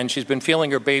 And she's been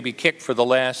feeling her baby kick for the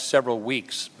last several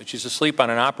weeks, but she's asleep on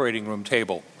an operating room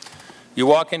table. You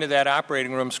walk into that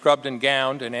operating room scrubbed and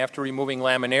gowned, and after removing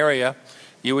laminaria,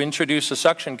 you introduce a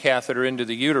suction catheter into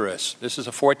the uterus. This is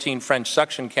a 14 French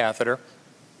suction catheter.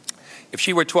 If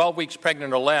she were 12 weeks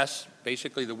pregnant or less,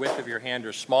 basically the width of your hand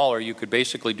or smaller, you could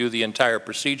basically do the entire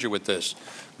procedure with this.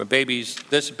 But babies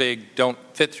this big don't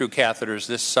fit through catheters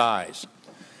this size.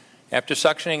 After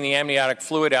suctioning the amniotic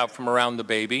fluid out from around the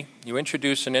baby, you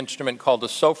introduce an instrument called a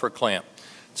Sofer clamp.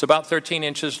 It's about 13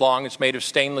 inches long. It's made of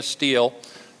stainless steel.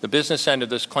 The business end of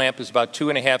this clamp is about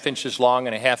 2.5 inches long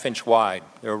and 1/2 inch wide.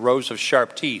 There are rows of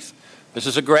sharp teeth. This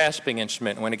is a grasping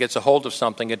instrument, and when it gets a hold of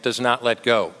something, it does not let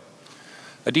go.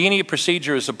 A D&E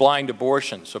procedure is a blind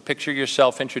abortion, so picture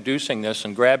yourself introducing this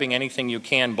and grabbing anything you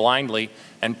can blindly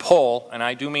and pull, and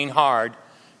I do mean hard,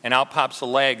 and out pops a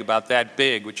leg about that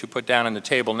big, which you put down on the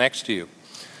table next to you.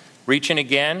 Reach in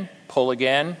again, pull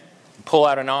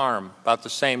out an arm about the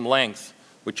same length,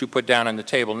 which you put down on the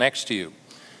table next to you.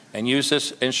 And use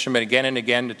this instrument again and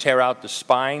again to tear out the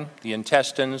spine, the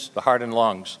intestines, the heart and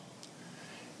lungs.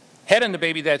 Head on the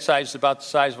baby that size is about the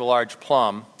size of a large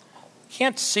plum.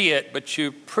 Can't see it, but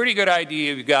you pretty good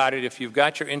idea you've got it if you've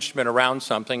got your instrument around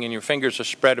something and your fingers are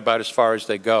spread about as far as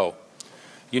they go.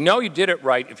 You know you did it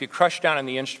right if you crush down on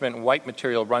the instrument and white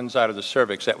material runs out of the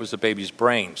cervix. That was the baby's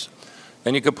brains.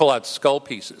 Then you could pull out skull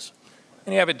pieces.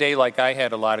 And you have a day like I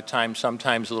had a lot of times.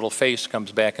 Sometimes a little face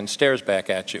comes back and stares back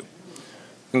at you.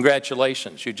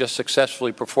 Congratulations, you just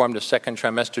successfully performed a second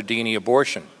trimester D&E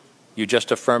abortion. You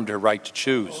just affirmed her right to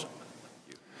choose.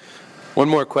 One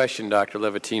more question, Dr.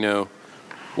 Levatino.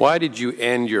 Why did you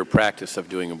end your practice of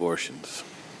doing abortions?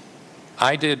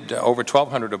 I did over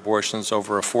 1,200 abortions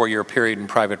over a 4-year period in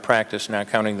private practice, not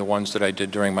counting the ones that I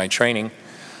did during my training.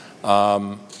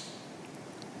 I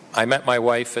met my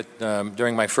wife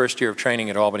during my first year of training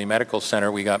at Albany Medical Center.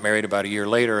 We got married about a year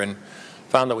later and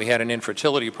found that we had an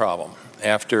infertility problem.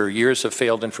 After years of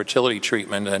failed infertility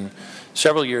treatment and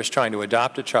several years trying to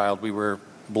adopt a child, we were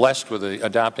blessed with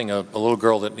adopting a little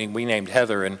girl that we named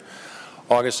Heather in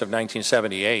August of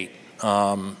 1978.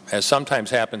 As sometimes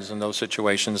happens in those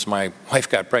situations, my wife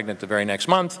got pregnant the very next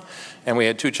month, and we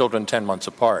had 2 children 10 months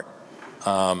apart.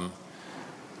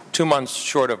 2 months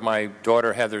short of my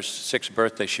daughter Heather's 6th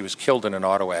birthday, she was killed in an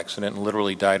auto accident and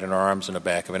literally died in her arms in the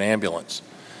back of an ambulance.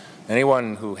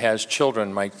 Anyone who has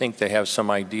children might think they have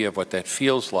some idea of what that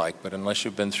feels like, but unless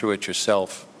you've been through it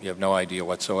yourself, you have no idea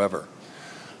whatsoever.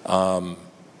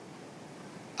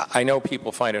 I know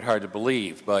people find it hard to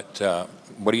believe, but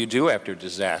what do you do after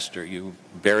disaster? You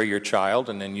bury your child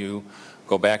and then you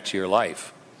go back to your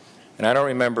life. And I don't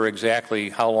remember exactly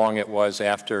how long it was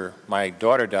after my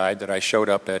daughter died that I showed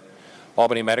up at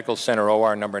Albany Medical Center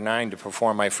OR number 9 to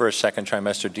perform my first second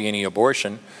trimester D&E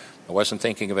abortion. I wasn't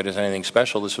thinking of it as anything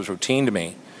special. This was routine to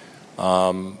me.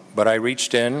 But I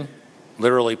reached in,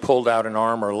 literally pulled out an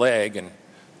arm or leg, and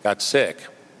got sick.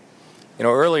 You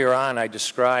know, earlier on I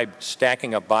described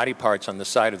stacking up body parts on the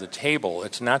side of the table.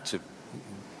 It's not to,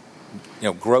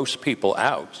 gross people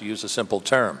out, to use a simple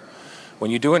term.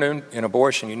 When you do an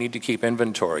abortion, you need to keep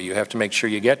inventory. You have to make sure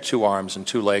you get 2 arms and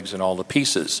 2 legs and all the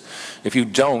pieces. If you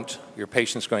don't, your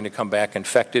patient's going to come back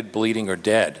infected, bleeding, or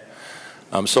dead.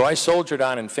 So I soldiered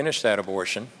on and finished that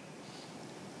abortion.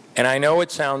 And I know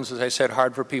it sounds, as I said,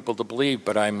 hard for people to believe,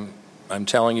 but I'm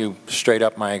telling you straight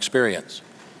up my experience.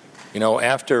 You know,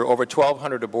 after over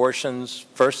 1,200 abortions,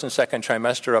 first and second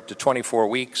trimester up to 24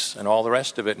 weeks and all the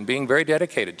rest of it, and being very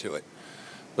dedicated to it,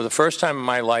 for the first time in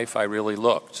my life, I really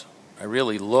looked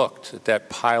at that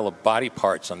pile of body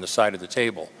parts on the side of the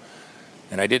table.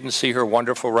 And I didn't see her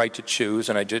wonderful right to choose,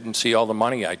 and I didn't see all the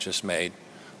money I just made.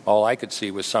 All I could see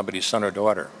was somebody's son or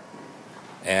daughter.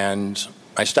 And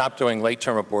I stopped doing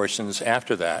late-term abortions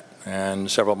after that, and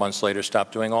several months later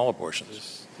stopped doing all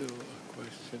abortions.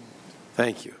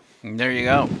 Thank you. There you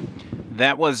go.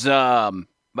 That was a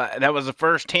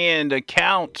first-hand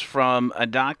account from a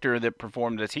doctor that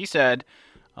performed this. He said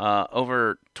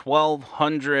over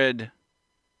 1,200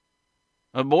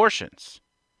 abortions.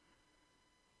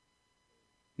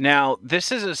 Now,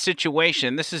 this is a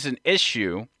situation, this is an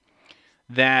issue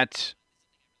that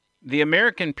the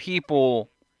American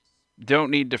people don't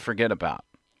need to forget about.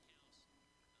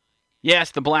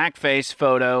 Yes, the blackface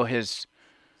photo has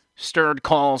stirred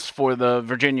calls for the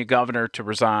Virginia governor to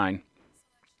resign.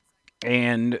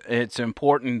 And it's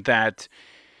important that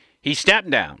he step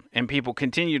down and people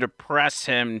continue to press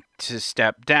him to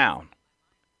step down.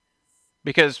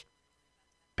 Because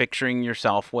picturing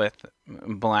yourself with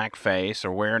blackface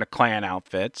or wearing a Klan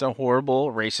outfit is a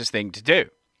horrible, racist thing to do.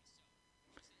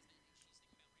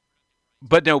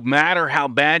 But no matter how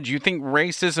bad you think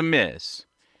racism is,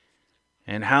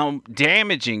 and how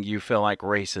damaging you feel like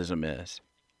racism is,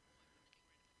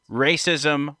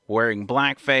 racism, wearing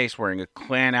blackface, wearing a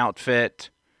Klan outfit,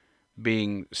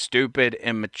 being stupid,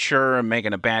 immature, and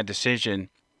making a bad decision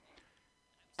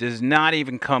does not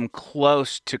even come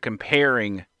close to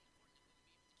comparing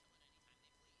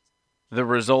the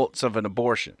results of an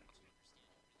abortion.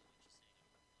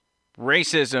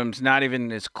 Racism's not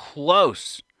even as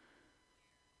close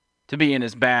to being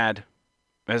as bad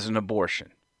as an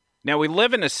abortion. Now, we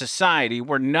live in a society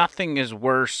where nothing is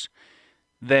worse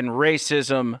than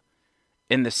racism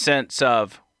in the sense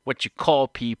of what you call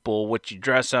people, what you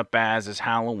dress up as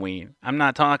Halloween. I'm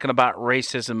not talking about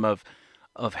racism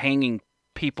of hanging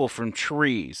people from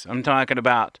trees. I'm talking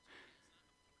about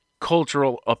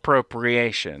cultural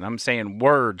appropriation. I'm saying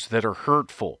words that are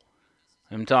hurtful.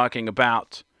 I'm talking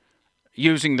about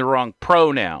using the wrong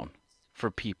pronoun for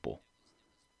people.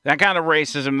 That kind of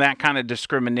racism, that kind of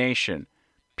discrimination.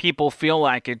 People feel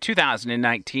like in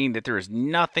 2019 that there is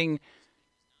nothing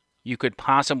you could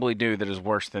possibly do that is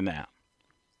worse than that.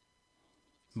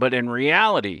 But in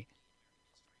reality,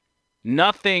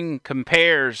 nothing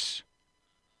compares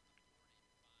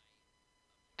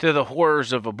to the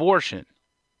horrors of abortion.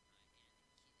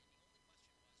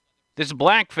 This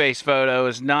blackface photo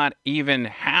is not even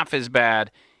half as bad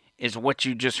as what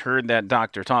you just heard that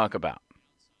doctor talk about.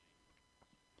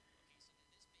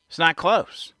 It's not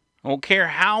close. I don't care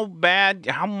how bad,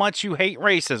 how much you hate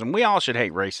racism. We all should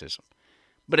hate racism.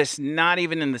 But it's not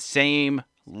even in the same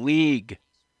league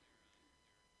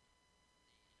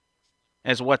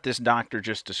as what this doctor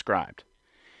just described.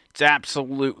 It's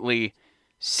absolutely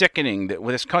sickening that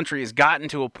this country has gotten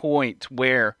to a point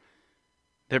where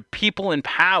there are people in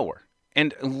power,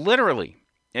 and literally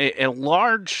a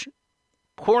large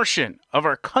portion of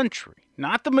our country,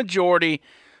 not the majority,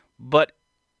 but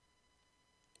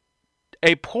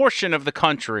a portion of the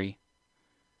country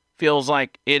feels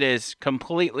like it is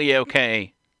completely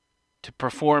okay to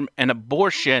perform an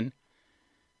abortion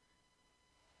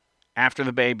after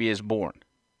the baby is born.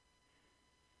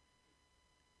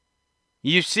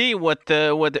 You see what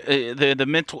the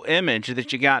mental image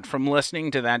that you got from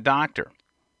listening to that doctor.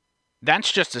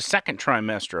 That's just a second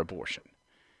trimester abortion.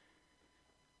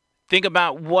 Think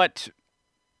about what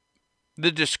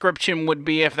the description would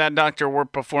be if that doctor were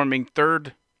performing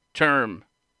third trimester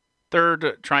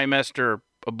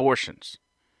abortions.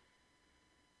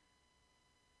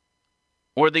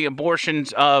 Or the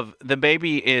abortions of the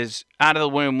baby is out of the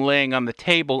womb laying on the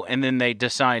table and then they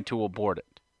decide to abort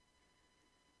it.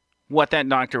 What that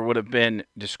doctor would have been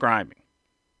describing.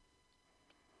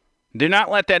 Do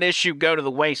not let that issue go to the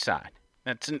wayside.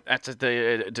 That's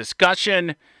the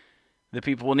discussion that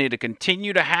people will need to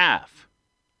continue to have.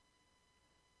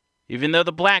 Even though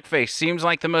the blackface seems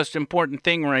like the most important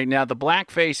thing right now, the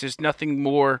blackface is nothing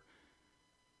more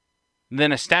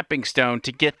than a stepping stone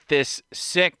to get this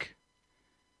sick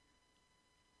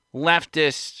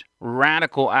leftist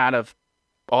radical out of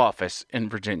office in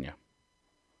Virginia.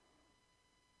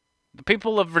 The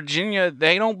people of Virginia,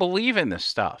 they don't believe in this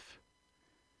stuff.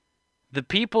 The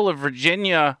people of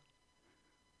Virginia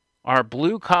are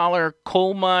blue-collar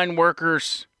coal mine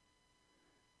workers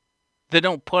that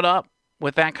don't put up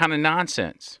with that kind of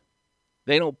nonsense.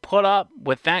 They don't put up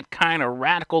with that kind of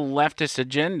radical leftist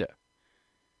agenda.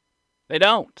 They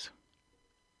don't.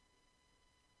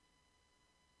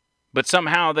 But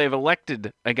somehow they've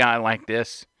elected a guy like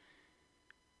this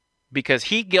because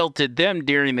he guilted them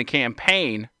during the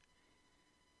campaign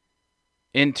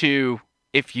into,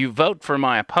 if you vote for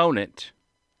my opponent,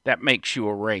 that makes you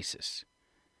a racist.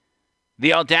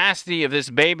 The audacity of this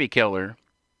baby killer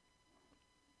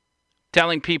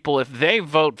telling people if they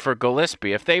vote for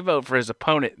Gillespie, if they vote for his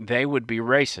opponent, they would be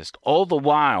racist. All the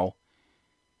while,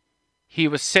 he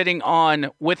was sitting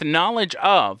on, with knowledge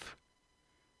of,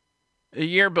 a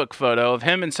yearbook photo of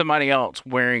him and somebody else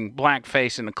wearing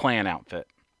blackface in a Klan outfit.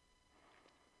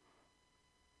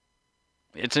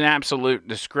 It's an absolute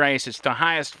disgrace. It's the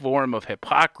highest form of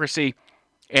hypocrisy,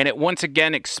 and it once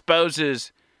again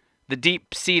exposes the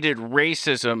deep-seated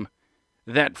racism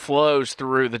that flows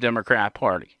through the Democrat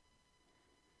Party.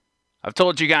 I've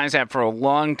told you guys that for a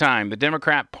long time. The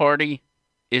Democrat Party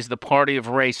is the party of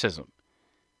racism.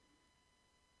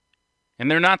 And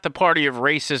they're not the party of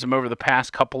racism over the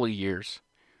past couple of years,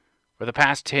 or the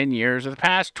past 10 years, or the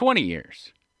past 20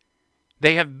 years.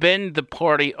 They have been the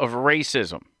party of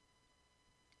racism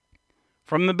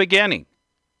from the beginning,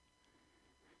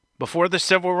 before the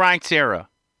Civil Rights era,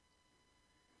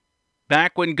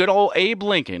 back when good old Abe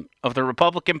Lincoln of the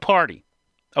Republican Party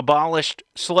abolished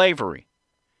slavery.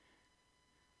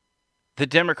 The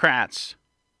Democrats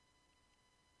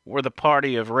were the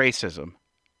party of racism,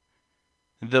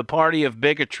 the party of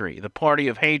bigotry, the party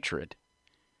of hatred.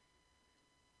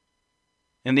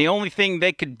 And the only thing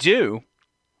they could do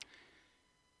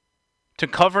to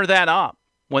cover that up,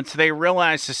 once they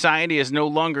realize society is no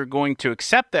longer going to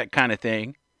accept that kind of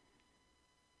thing,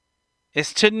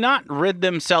 is to not rid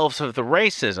themselves of the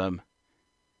racism.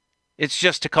 It's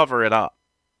just to cover it up.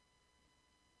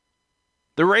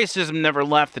 The racism never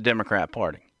left the Democrat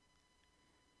Party.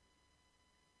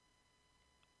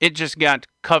 It just got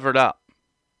covered up.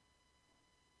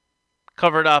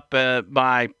 Covered up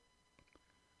by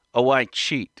a white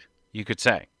sheet, you could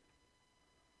say.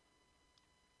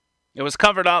 It was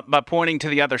covered up by pointing to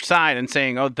the other side and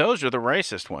saying, oh, those are the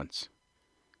racist ones.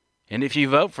 And if you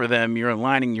vote for them, you're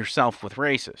aligning yourself with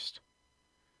racist.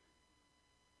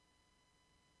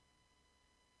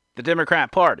 The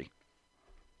Democrat Party,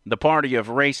 the party of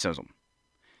racism,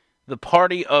 the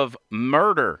party of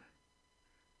murder,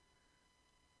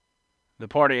 the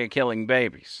party of killing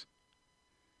babies.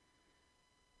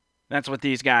 That's what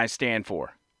these guys stand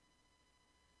for.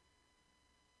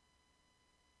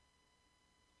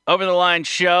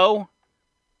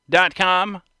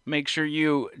 OverTheLineShow.com. Make sure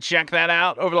you check that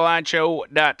out.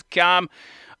 OverTheLineShow.com.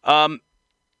 I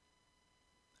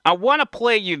want to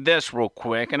play you this real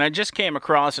quick, and I just came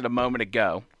across it a moment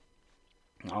ago.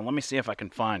 Let me see if I can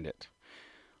find it.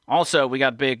 Also, we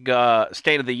got big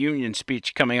State of the Union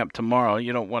speech coming up tomorrow.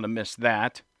 You don't want to miss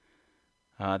that.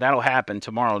 That'll happen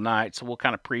tomorrow night, so we'll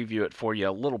kind of preview it for you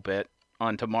a little bit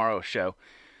on tomorrow's show.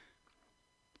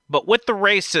 But with the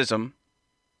racism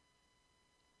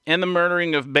and the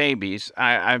murdering of babies,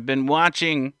 I've been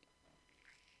watching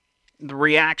the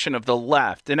reaction of the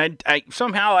left, and I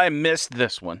somehow I missed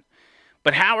this one.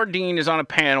 But Howard Dean is on a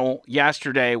panel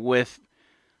yesterday with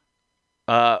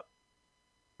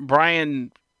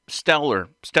Brian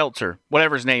Stelter,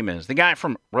 whatever his name is, the guy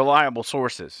from Reliable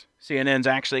Sources. CNN's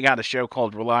actually got a show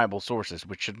called Reliable Sources,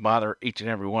 which should bother each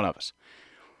and every one of us.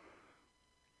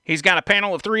 He's got a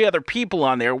panel of 3 other people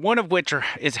on there, one of which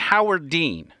is Howard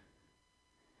Dean.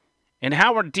 And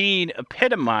Howard Dean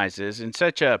epitomizes in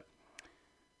such an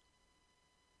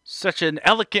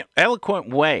eloquent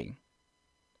way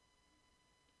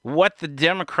what the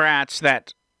Democrats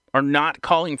that are not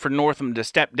calling for Northam to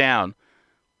step down,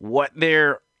 what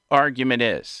their argument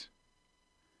is.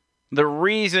 The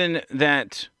reason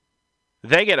that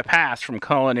they get a pass from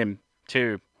calling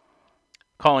for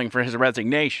his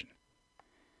resignation.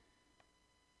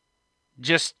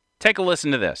 Just take a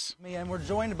listen to this. And we're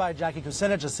joined by Jackie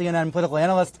Kucinich, a CNN political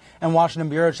analyst and Washington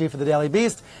bureau chief of the Daily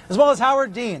Beast, as well as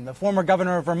Howard Dean, the former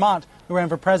governor of Vermont who ran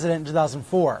for president in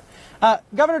 2004.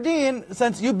 Governor Dean,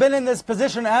 since you've been in this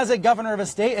position as a governor of a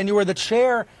state and you were the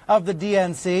chair of the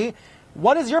DNC,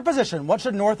 what is your position? What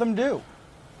should Northam do?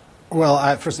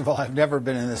 Well, first of all, I've never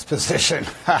been in this position.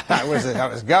 I was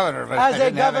governor, but as I a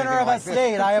didn't have governor of like a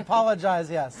state, I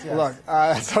apologize. Yes. Look,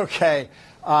 that's okay.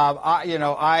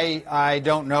 I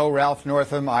don't know Ralph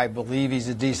Northam. I believe he's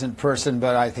a decent person,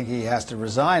 but I think he has to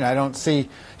resign. I don't see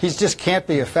he just can't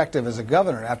be effective as a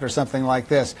governor after something like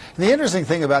this. And the interesting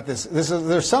thing about this is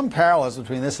there's some parallels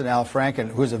between this and Al Franken,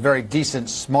 who's a very decent,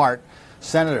 smart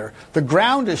senator. The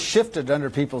ground is shifted under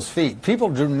people's feet.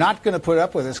 People are not going to put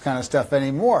up with this kind of stuff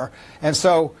anymore. And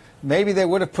so maybe they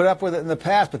would have put up with it in the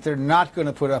past, but they're not going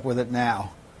to put up with it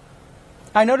now.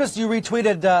 I noticed you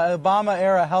retweeted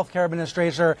Obama-era healthcare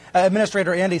administrator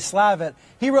Andy Slavitt.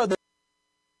 He wrote this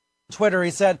on Twitter. He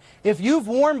said, if you've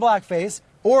worn blackface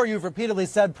or you've repeatedly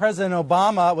said President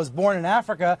Obama was born in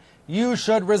Africa, you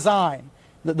should resign.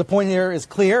 The point here is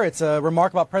clear. It's a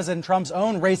remark about President Trump's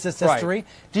own racist history. Right.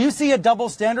 Do you see a double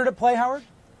standard at play, Howard?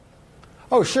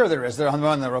 Oh, sure there is. They're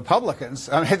on the Republicans.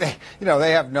 I mean,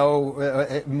 they have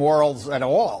no morals at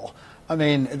all. I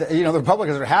mean, the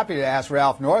Republicans are happy to ask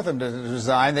Ralph Northam to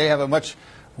resign. They have a much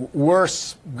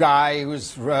worse guy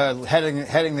who's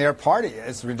heading their party.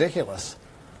 It's ridiculous.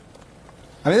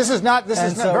 I mean, this is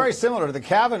very similar to the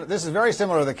Kavanaugh. This is very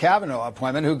similar to the Kavanaugh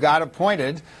appointment, who got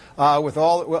appointed with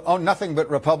nothing but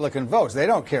Republican votes. They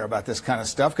don't care about this kind of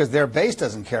stuff because their base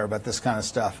doesn't care about this kind of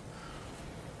stuff.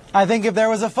 I think if there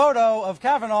was a photo of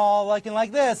Kavanaugh looking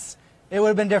like this, it would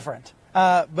have been different.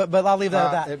 But I'll leave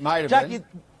that at that. It might have been.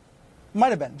 Might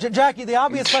have been. Jackie, the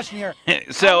obvious question here.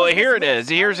 So here it is.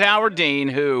 Here's Howard Dean,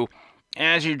 who,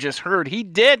 as you just heard, he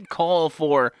did call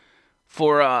for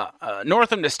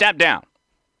Northam to step down.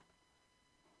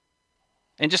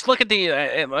 And just look at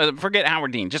the, forget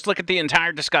Howard Dean, just look at the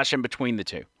entire discussion between the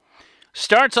two.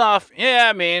 Starts off,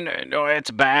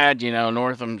 it's bad,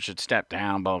 Northam should step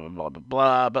down, blah, blah, blah, blah,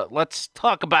 blah. But let's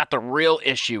talk about the real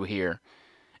issue here.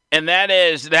 And that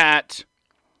is that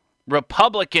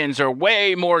Republicans are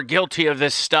way more guilty of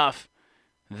this stuff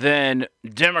than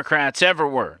Democrats ever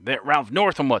were, that Ralph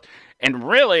Northam was. And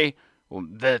really,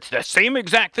 the same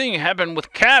exact thing happened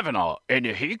with Kavanaugh, and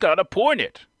he got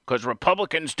appointed because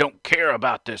Republicans don't care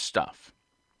about this stuff.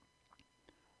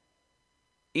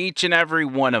 Each and every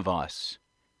one of us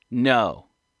know,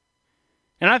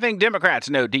 and I think Democrats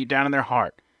know deep down in their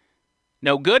heart,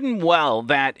 know good and well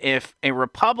that if a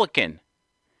Republican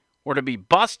were to be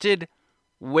busted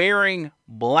wearing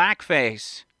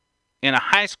blackface in a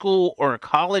high school or a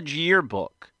college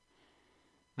yearbook,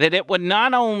 that it would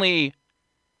not only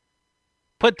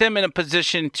put them in a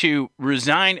position to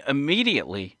resign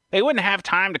immediately, they wouldn't have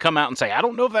time to come out and say, I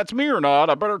don't know if that's me or not,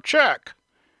 I better check.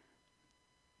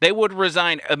 They would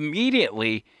resign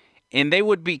immediately, and they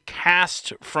would be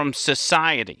cast from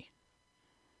society.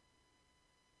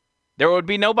 There would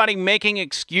be nobody making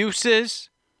excuses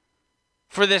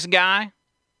for this guy.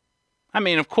 I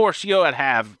mean, of course, you would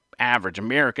have average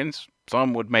Americans.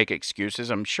 Some would make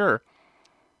excuses, I'm sure.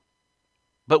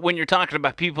 But when you're talking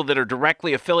about people that are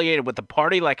directly affiliated with the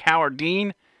party like Howard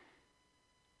Dean,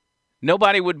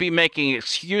 nobody would be making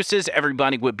excuses.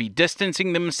 Everybody would be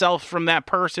distancing themselves from that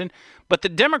person. But the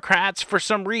Democrats, for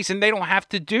some reason, they don't have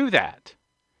to do that.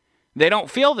 They don't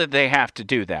feel that they have to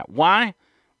do that. Why?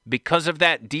 Because of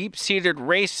that deep-seated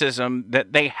racism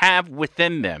that they have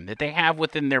within them, that they have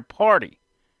within their party.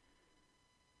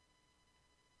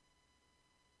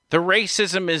 The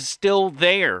racism is still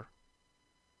there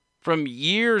from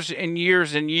years and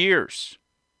years and years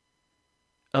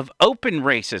of open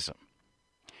racism.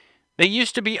 They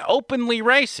used to be openly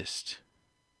racist.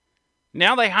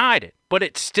 Now they hide it, but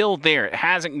it's still there. It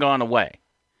hasn't gone away.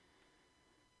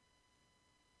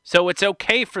 So it's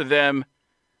okay for them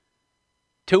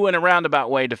to, in a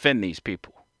roundabout way, defend these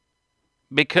people.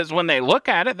 Because when they look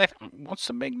at it, they think, what's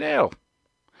the big deal?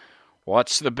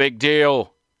 What's the big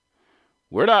deal?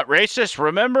 We're not racist.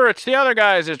 Remember, it's the other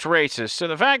guys that's racist. So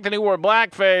the fact that he wore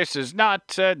blackface is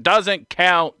not doesn't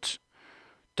count.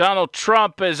 Donald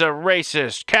Trump is a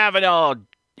racist. Kavanaugh,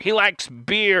 he likes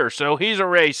beer, so he's a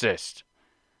racist.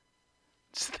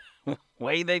 It's the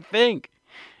way they think.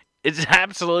 It's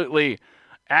absolutely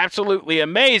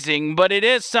amazing, but it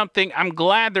is something I'm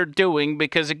glad they're doing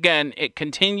because, again, it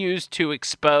continues to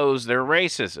expose their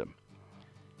racism.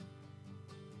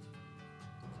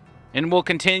 And will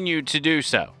continue to do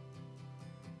so.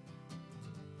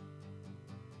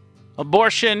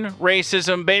 Abortion,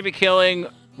 racism, baby killing,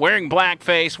 wearing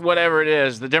blackface, whatever it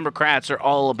is, the Democrats are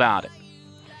all about it.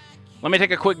 Let me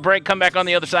take a quick break, come back on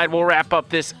the other side. We'll wrap up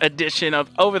this edition of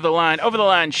Over the Line,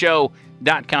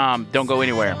 overthelineshow.com. Don't go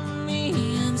anywhere.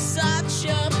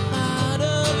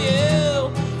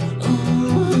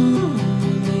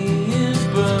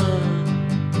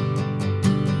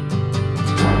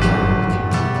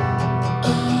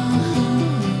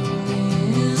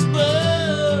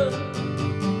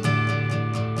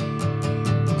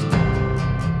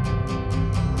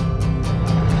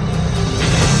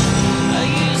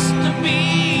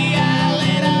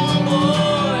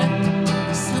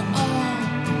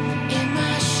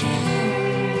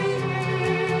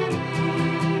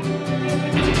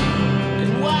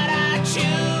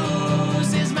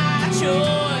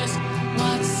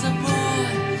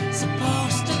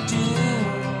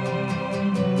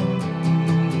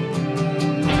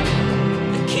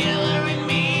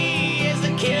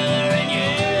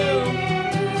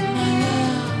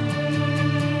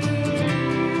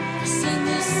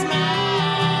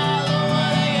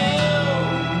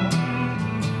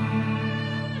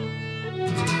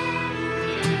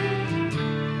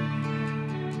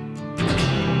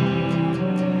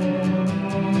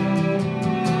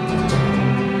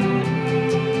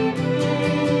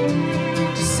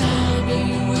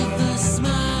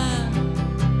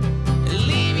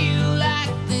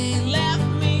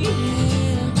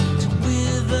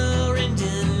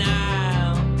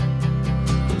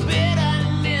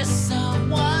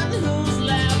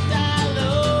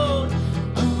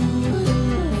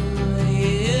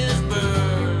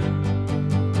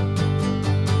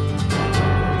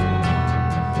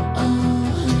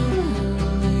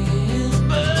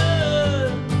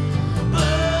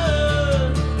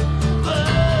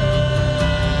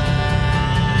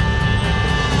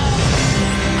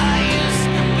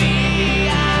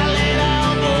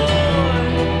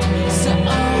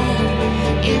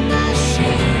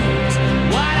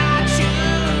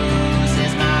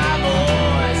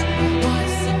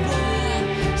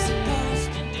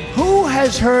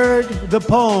 has heard the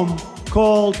poem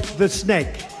called The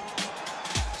Snake.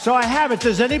 So I have it.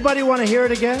 Does anybody want to hear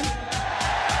it again?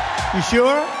 You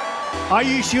sure? Are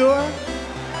you sure?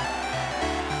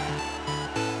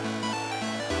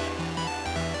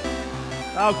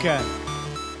 Okay.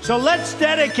 So let's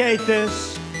dedicate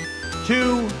this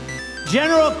to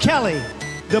General Kelly,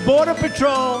 the Border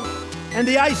Patrol, and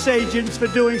the ICE agents for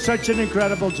doing such an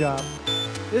incredible job.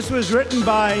 This was written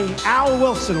by Al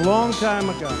Wilson a long time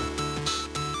ago.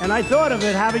 And I thought of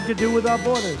it having to do with our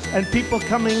borders and people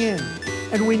coming in.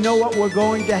 And we know what we're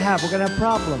going to have. We're going to have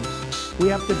problems. We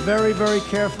have to very, very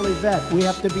carefully vet. We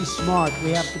have to be smart.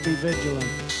 We have to be vigilant.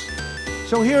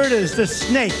 So here it is, The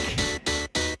Snake.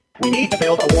 We need to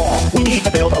build a wall. We need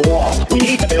to build a wall. We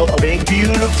need to build a big,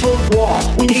 beautiful wall.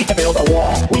 We need to build a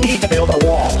wall. We need to build a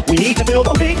wall. We need to build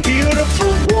a big,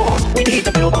 beautiful wall. We need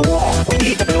to build a wall. We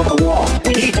need to build a wall.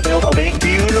 We need to build a big,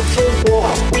 beautiful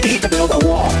wall. We need to build a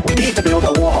wall. We need to build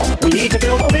a wall. We need to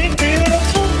build a big,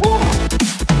 beautiful wall.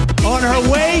 On her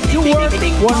way to work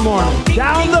one morning,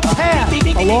 down the path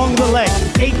along the lake,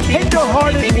 a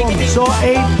tender-hearted woman saw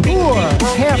a poor,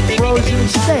 half-frozen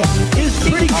snake. His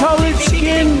pretty-colored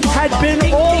skin had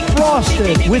been all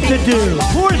frosted with the dew.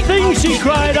 Poor thing, she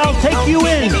cried, I'll take you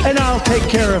in, and I'll take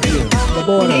care of you. The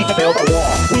border. We need to build a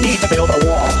wall. We need to build a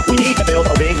wall. We need to build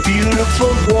a big,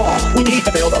 beautiful wall. We need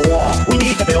to build a wall. We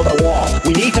need to build a wall.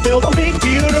 We need to build a big,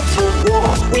 beautiful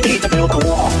wall. We need to build a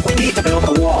wall. We need to build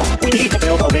a wall. We need to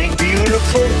build a big,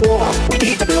 beautiful wall. We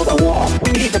need to build a wall.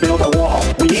 We need to build a wall.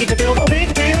 We need to build a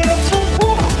big, beautiful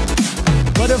wall.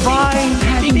 But if I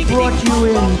hadn't brought you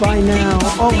in by now,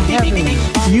 oh heavens,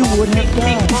 you would have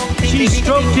died. She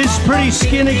stroked his pretty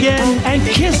skin again and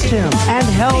kissed him and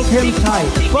held him tight.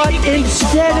 But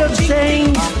instead of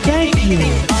saying thank you,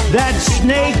 that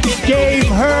snake gave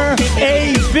her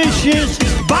a vicious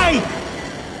bite.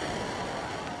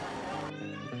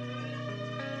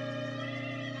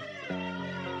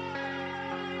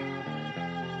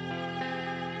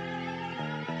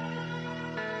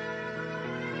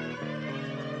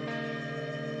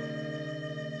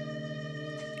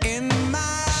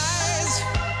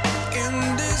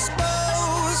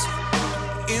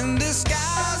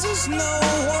 No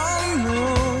one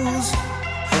knows,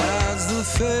 has the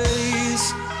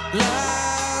face,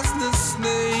 lies the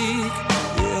snake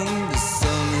in the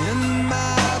sun, in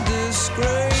my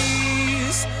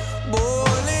disgrace,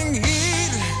 boiling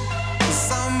heat,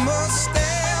 summer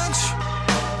stench,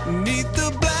 neath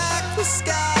the black, the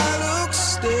sky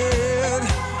looks dead,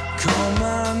 call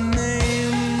my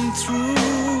name through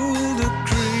the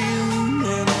cream,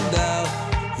 and I'll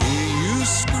hear you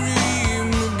scream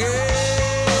again.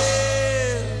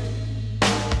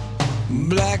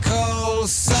 Black hole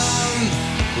sun,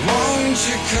 won't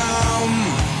you come?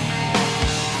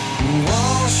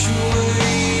 Wash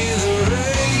away the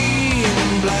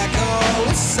rain. Black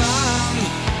hole sun,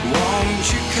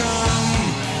 won't you come?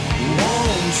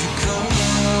 Won't you come?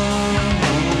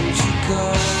 Won't you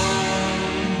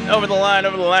come?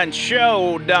 Overtheline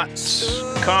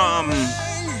show.com.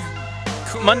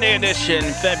 Monday edition,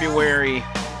 February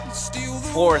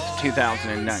 4th,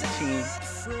 2019.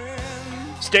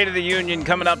 State of the Union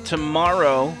coming up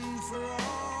tomorrow,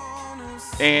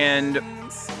 and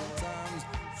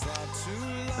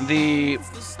the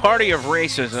party of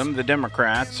racism, the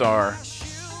Democrats, are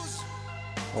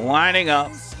lining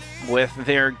up with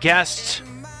their guests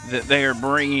that they are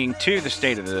bringing to the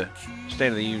State of the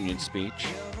Union speech.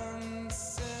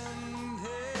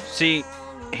 See,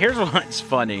 here's what's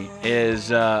funny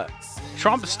is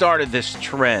Trump started this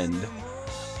trend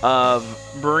of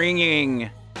bringing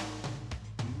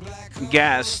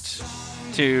guests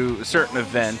to certain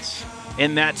events.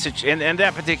 In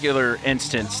that particular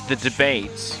instance, the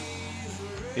debates.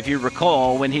 If you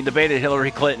recall, when he debated Hillary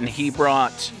Clinton, he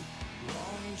brought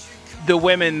the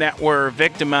women that were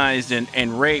victimized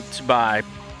and raped by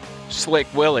Slick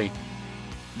Willie,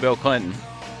 Bill Clinton,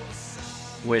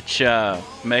 which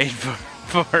made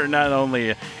for not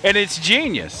only, and it's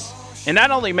genius, and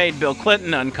not only made Bill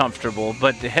Clinton uncomfortable,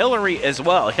 but Hillary as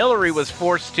well. Hillary was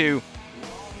forced to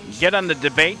get on the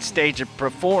debate stage and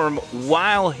perform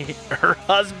while her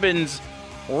husband's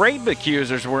rape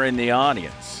accusers were in the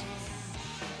audience.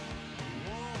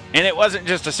 And it wasn't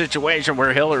just a situation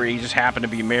where Hillary just happened to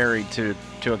be married to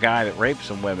a guy that raped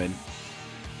some women.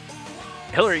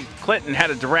 Hillary Clinton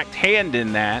had a direct hand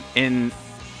in that, in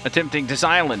attempting to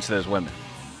silence those women.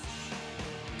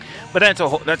 But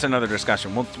that's another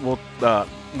discussion.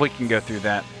 We can go through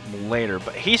that later.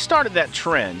 But he started that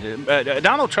trend.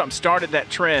 Donald Trump started that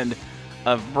trend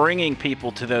of bringing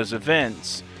people to those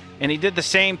events And he did the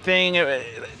same thing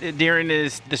during the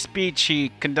speech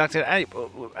he conducted. I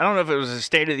don't know if it was a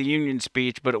State of the Union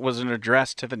speech, but it was an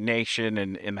address to the nation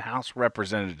and in the House of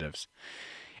Representatives.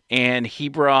 And he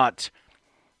brought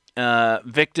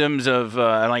victims of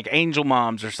like angel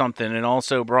moms or something, and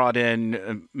also brought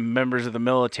in members of the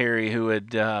military who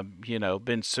had,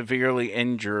 been severely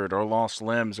injured or lost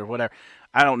limbs or whatever.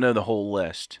 I don't know the whole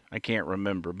list. I can't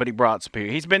remember. But he brought some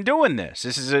people. He's been doing this.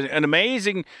 This is an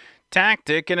amazing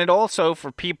tactic, and it also,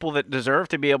 for people that deserve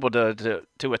to be able to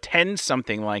attend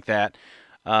something like that,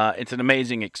 it's an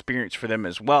amazing experience for them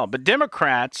as well. But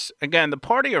Democrats, again, the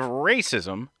party of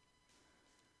racism,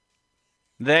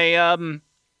 they've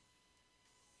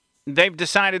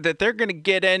decided that they're going to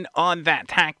get in on that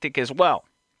tactic as well.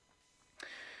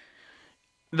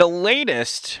 The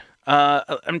latest,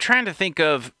 I'm trying to think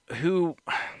of who.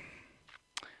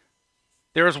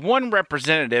 There is one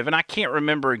representative, and I can't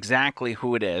remember exactly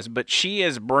who it is, but she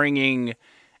is bringing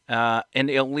an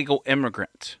illegal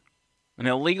immigrant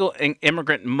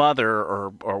mother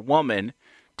or woman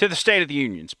to the State of the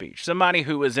Union speech. Somebody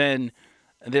who is in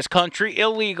this country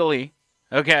illegally,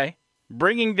 okay,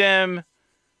 bringing them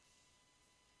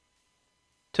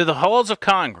to the halls of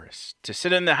Congress to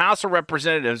sit in the House of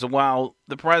Representatives while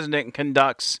the president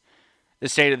conducts the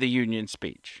State of the Union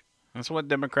speech. That's what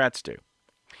Democrats do.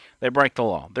 They break the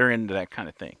law. They're into that kind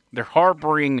of thing. They're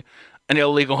harboring an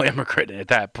illegal immigrant at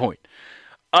that point.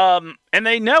 And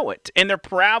they know it. And they're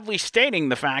proudly stating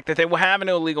the fact that they will have an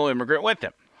illegal immigrant with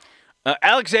them.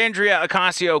 Alexandria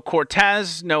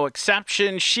Ocasio-Cortez, no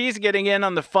exception. She's getting in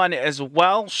on the fun as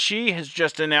well. She has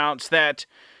just announced that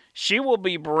she will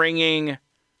be bringing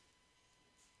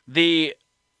the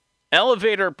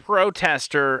elevator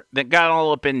protester that got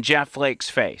all up in Jeff Flake's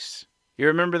face. You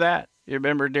remember that? You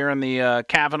remember during the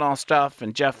Kavanaugh stuff,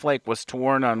 and Jeff Flake was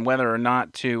torn on whether or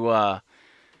not to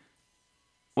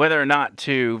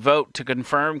vote to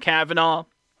confirm Kavanaugh.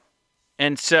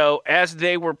 And so as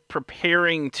they were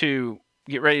preparing to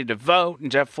get ready to vote,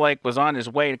 and Jeff Flake was on his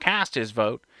way to cast his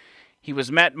vote, he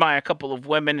was met by a couple of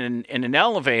women in an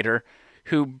elevator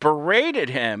who berated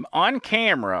him on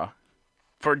camera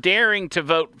for daring to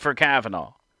vote for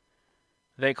Kavanaugh.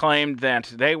 They claimed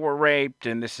that they were raped,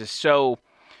 and this is so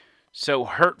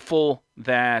hurtful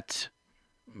that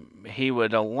he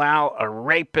would allow a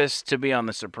rapist to be on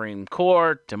the Supreme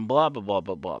Court, and blah, blah, blah,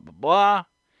 blah, blah, blah, blah.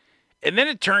 And then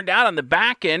it turned out on the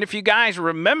back end, if you guys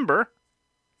remember,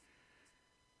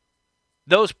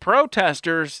 those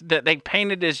protesters that they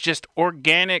painted as just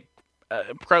organic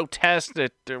protests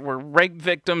that were rape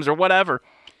victims or whatever,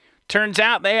 turns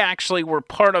out they actually were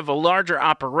part of a larger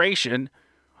operation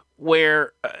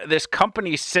where this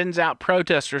company sends out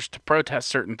protesters to protest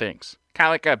certain things. Kind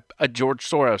of like a George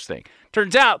Soros thing.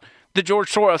 Turns out the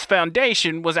George Soros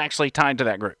Foundation was actually tied to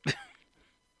that group.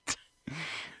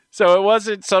 So it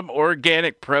wasn't some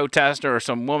organic protester or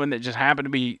some woman that just happened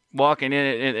to be walking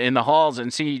in the halls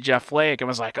and see Jeff Flake and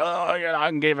was like, oh, yeah, I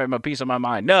can give him a piece of my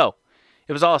mind. No,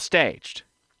 it was all staged.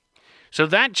 So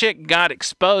that chick got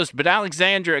exposed, but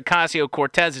Alexandria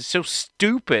Ocasio-Cortez is so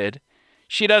stupid,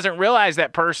 she doesn't realize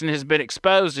that person has been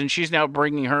exposed, and she's now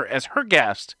bringing her as her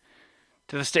guest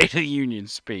to the State of the Union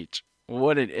speech.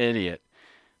 What an idiot.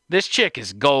 This chick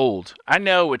is gold. I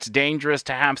know it's dangerous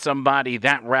to have somebody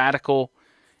that radical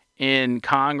in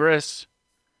Congress,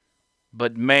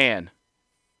 but man,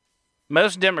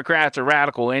 most Democrats are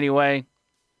radical anyway.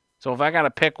 So if I got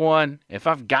to pick one, if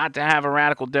I've got to have a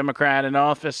radical Democrat in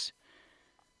office,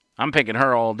 I'm picking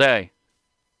her all day.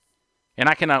 And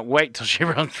I cannot wait till she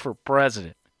runs for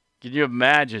president. Can you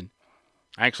imagine?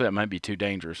 Actually, that might be too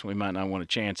dangerous. We might not want to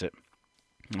chance it.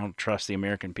 I don't trust the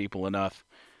American people enough.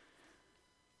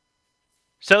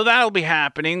 So that'll be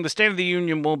happening. The State of the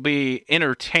Union will be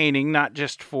entertaining, not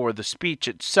just for the speech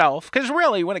itself, because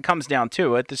really, when it comes down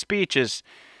to it, the speech is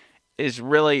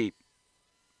really,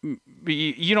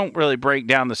 you don't really break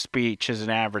down the speech as an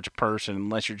average person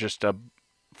unless you're just a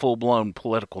full-blown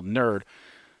political nerd.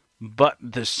 But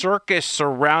the circus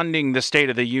surrounding the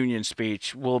State of the Union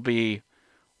speech will be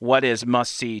what is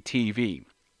must-see TV.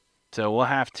 So we'll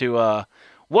have to...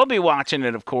 We'll be watching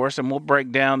it, of course, and we'll break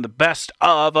down the best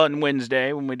of on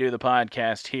Wednesday when we do the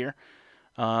podcast here.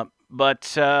 But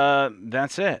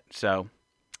that's it. So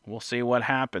we'll see what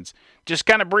happens. Just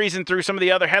kind of breezing through some of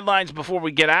the other headlines before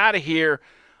we get out of here.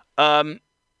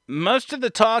 Most of the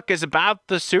talk is about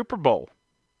the Super Bowl,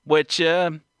 which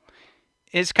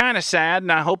is kind of sad,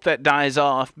 and I hope that dies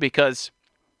off because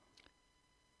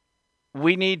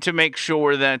we need to make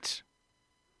sure that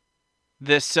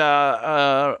this...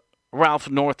 Ralph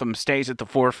Northam stays at the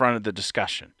forefront of the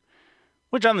discussion.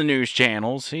 which on the news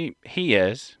channels, he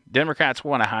is. Democrats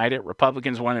want to hide it.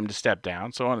 Republicans want him to step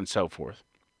down, so on and so forth.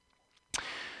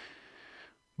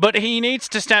 But he needs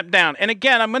to step down. And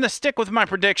again, I'm going to stick with my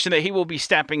prediction that he will be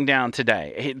stepping down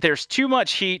today. There's too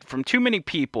much heat from too many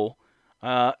people,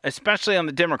 especially on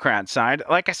the Democrat side.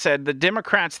 Like I said, the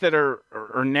Democrats that are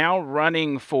now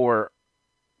running for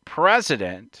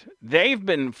president, they've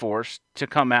been forced to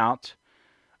come out.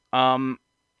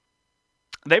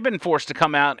 They've been forced to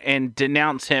come out and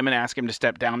denounce him and ask him to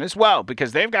step down as well,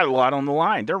 because they've got a lot on the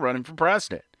line. They're running for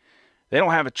president. They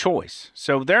don't have a choice.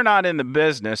 So they're not in the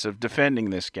business of defending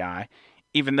this guy,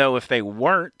 even though if they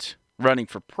weren't running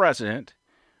for president,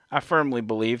 I firmly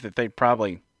believe that they'd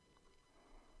probably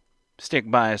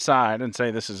stick by his side and say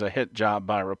this is a hit job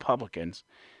by Republicans.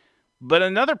 But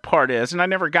another part is, and I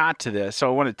never got to this, so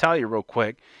I want to tell you real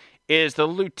quick, is the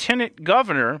lieutenant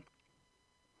governor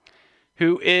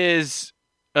who is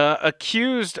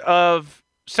accused of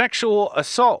sexual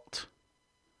assault.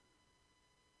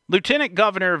 Lieutenant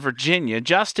Governor of Virginia,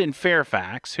 Justin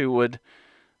Fairfax, who would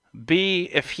be,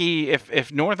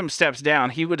 if Northam steps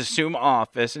down, he would assume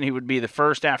office and he would be the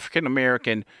first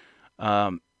African-American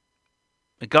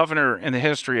governor in the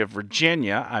history of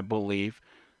Virginia, I believe.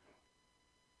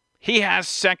 He has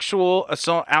sexual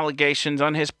assault allegations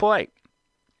on his plate.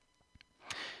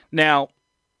 Now,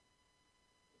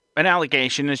 an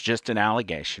allegation is just an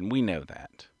allegation. We know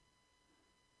that.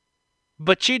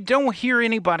 But you don't hear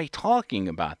anybody talking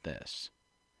about this.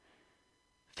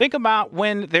 Think about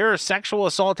when there are sexual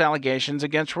assault allegations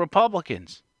against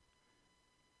Republicans.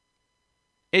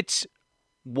 It's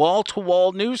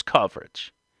wall-to-wall news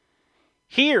coverage.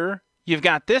 Here, you've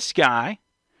got this guy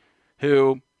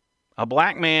who, a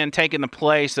black man taking the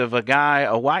place of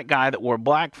a white guy that wore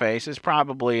blackface, is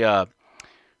probably a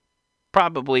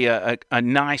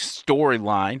nice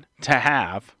storyline to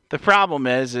have. The problem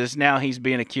is now he's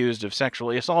being accused of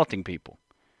sexually assaulting people.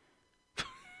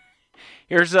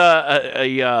 Here's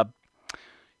a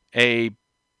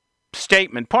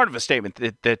statement, part of a statement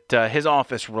that his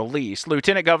office released.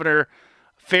 Lieutenant Governor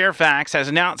Fairfax has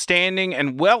an outstanding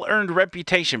and well-earned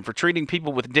reputation for treating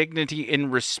people with dignity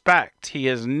and respect. He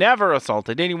has never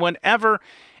assaulted anyone ever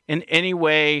in any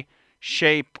way,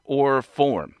 shape, or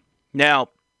form. Now,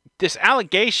 this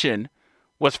allegation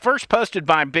was first posted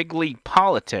by Big League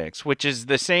Politics, which is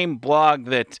the same blog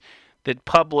that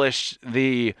published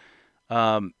the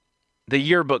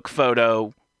yearbook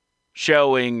photo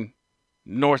showing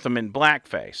Northam in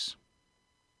blackface.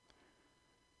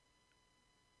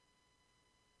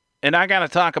 And I got to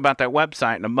talk about that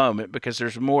website in a moment because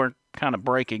there's more kind of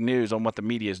breaking news on what the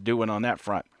media is doing on that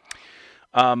front.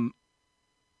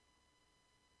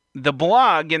 The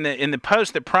blog in the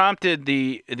post that prompted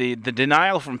the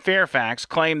denial from Fairfax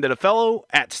claimed that a fellow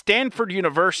at Stanford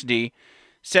University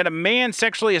said a man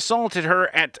sexually assaulted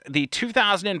her at the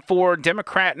 2004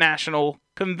 Democrat National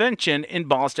Convention in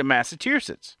Boston,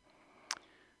 Massachusetts.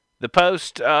 The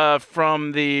post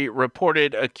from the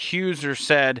reported accuser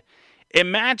said,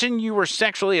 "Imagine you were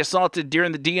sexually assaulted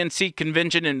during the DNC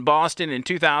convention in Boston in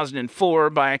 2004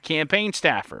 by a campaign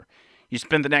staffer. You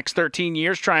spend the next 13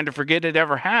 years trying to forget it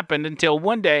ever happened until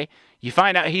one day you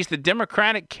find out he's the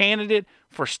Democratic candidate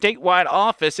for statewide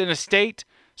office in a state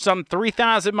some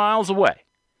 3,000 miles away.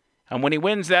 And when he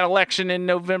wins that election in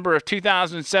November of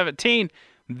 2017,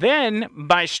 then,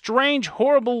 by strange,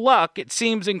 horrible luck, it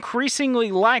seems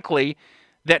increasingly likely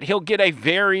that he'll get a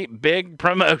very big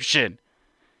promotion."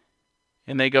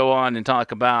 And they go on and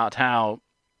talk about how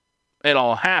it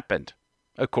all happened,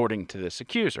 according to this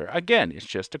accuser. Again, it's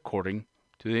just according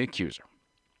to the accuser.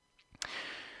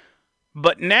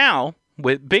 But now,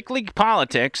 with Big League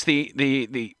Politics, the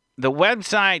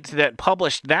website that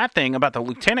published that thing about the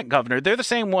lieutenant governor, they're the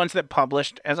same ones that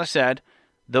published, as I said,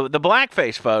 the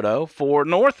blackface photo for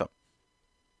Northam.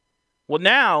 Well,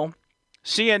 now,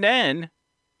 CNN,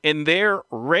 in their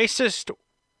racist,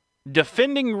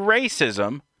 defending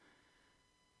racism,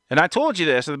 and I told you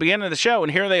this at the beginning of the show,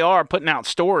 and here they are putting out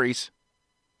stories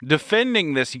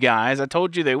defending this guy, as I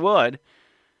told you they would.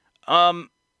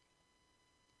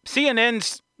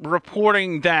 CNN's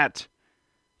reporting that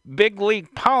Big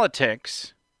League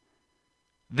Politics,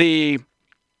 the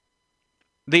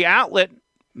outlet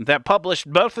that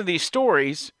published both of these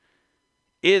stories,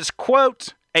 is,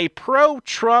 quote, a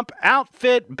pro-Trump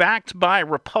outfit backed by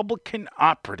Republican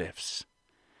operatives.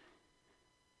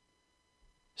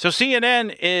 So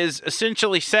CNN is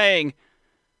essentially saying,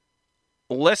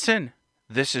 listen,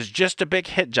 this is just a big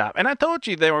hit job. And I told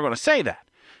you they were going to say that.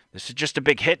 This is just a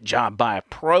big hit job by a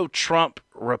pro-Trump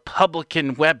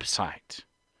Republican website.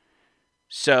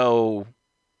 So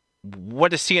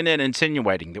what is CNN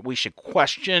insinuating? That we should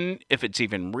question if it's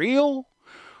even real?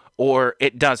 Or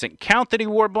it doesn't count that he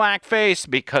wore blackface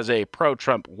because a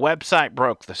pro-Trump website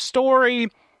broke the story?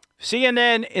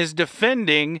 CNN is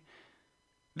defending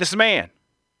this man.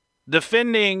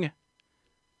 Defending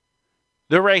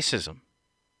the racism.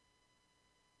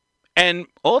 And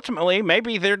ultimately,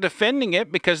 maybe they're defending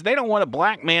it because they don't want a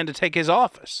black man to take his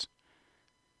office.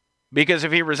 Because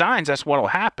if he resigns, that's what will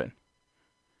happen.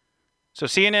 So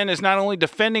CNN is not only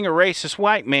defending a racist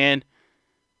white man,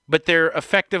 but they're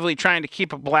effectively trying to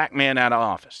keep a black man out of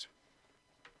office.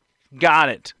 Got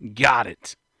it. Got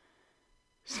it.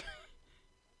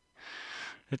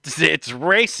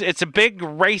 It's a big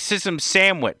racism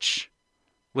sandwich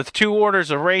with 2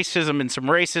 orders of racism and some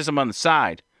racism on the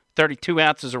side. 32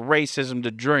 ounces of racism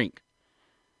to drink.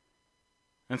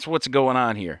 That's what's going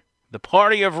on here. The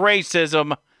party of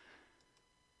racism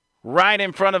right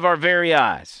in front of our very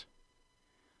eyes.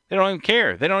 They don't even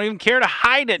care. They don't even care to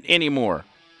hide it anymore.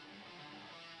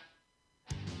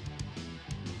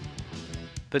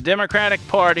 The Democratic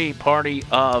Party, party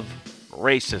of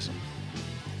racism.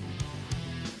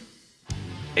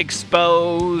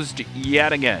 Exposed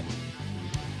yet again.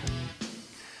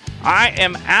 I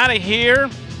am out of here.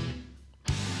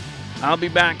 I'll be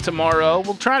back tomorrow.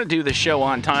 We'll try to do the show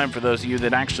on time for those of you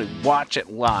that actually watch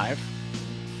it live.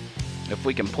 If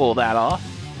we can pull that off,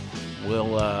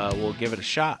 we'll give it a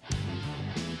shot.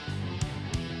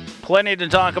 Plenty to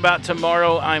talk about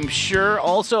tomorrow, I'm sure.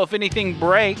 Also, if anything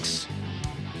breaks,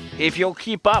 if you'll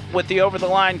keep up with the Over the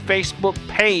Line Facebook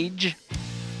page,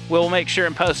 we'll make sure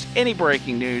and post any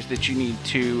breaking news that you need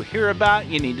to hear about,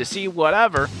 you need to see,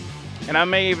 whatever. And I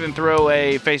may even throw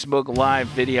a Facebook Live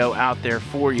video out there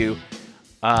for you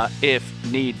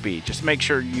if need be. Just make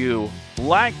sure you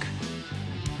like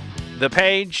the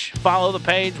page, follow the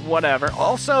page, whatever.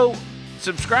 Also,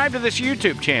 subscribe to this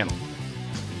YouTube channel.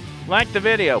 Like the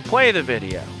video, play the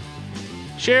video.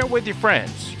 Share it with your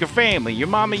friends, your family, your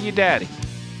mama, your daddy.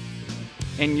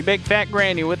 And your big fat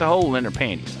granny with a hole in her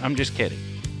panties. I'm just kidding.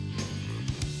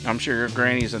 I'm sure your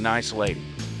granny's a nice lady.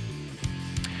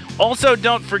 Also,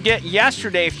 don't forget,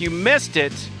 yesterday, if you missed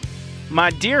it, my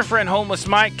dear friend Homeless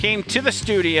Mike came to the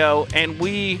studio and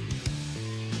we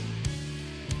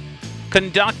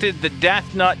conducted the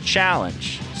Death Nut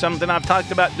Challenge. Something I've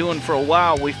talked about doing for a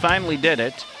while. We finally did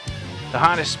it. The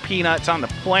hottest peanuts on the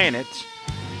planet.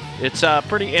 It's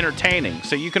pretty entertaining.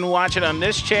 So you can watch it on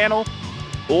this channel.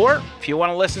 Or if you want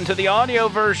to listen to the audio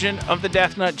version of the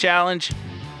Death Nut Challenge,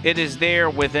 it is there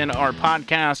within our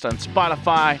podcast on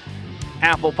Spotify,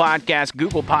 Apple Podcasts,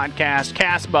 Google Podcasts,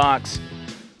 CastBox,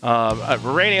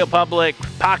 Radio Public,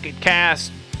 Pocket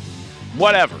Cast,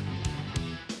 whatever.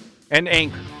 And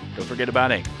Anchor. Don't forget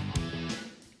about Anchor.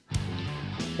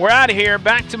 We're out of here.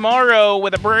 Back tomorrow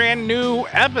with a brand new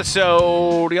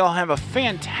episode. Y'all have a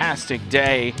fantastic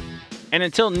day. And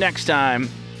until next time,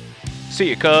 see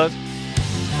you, cuz.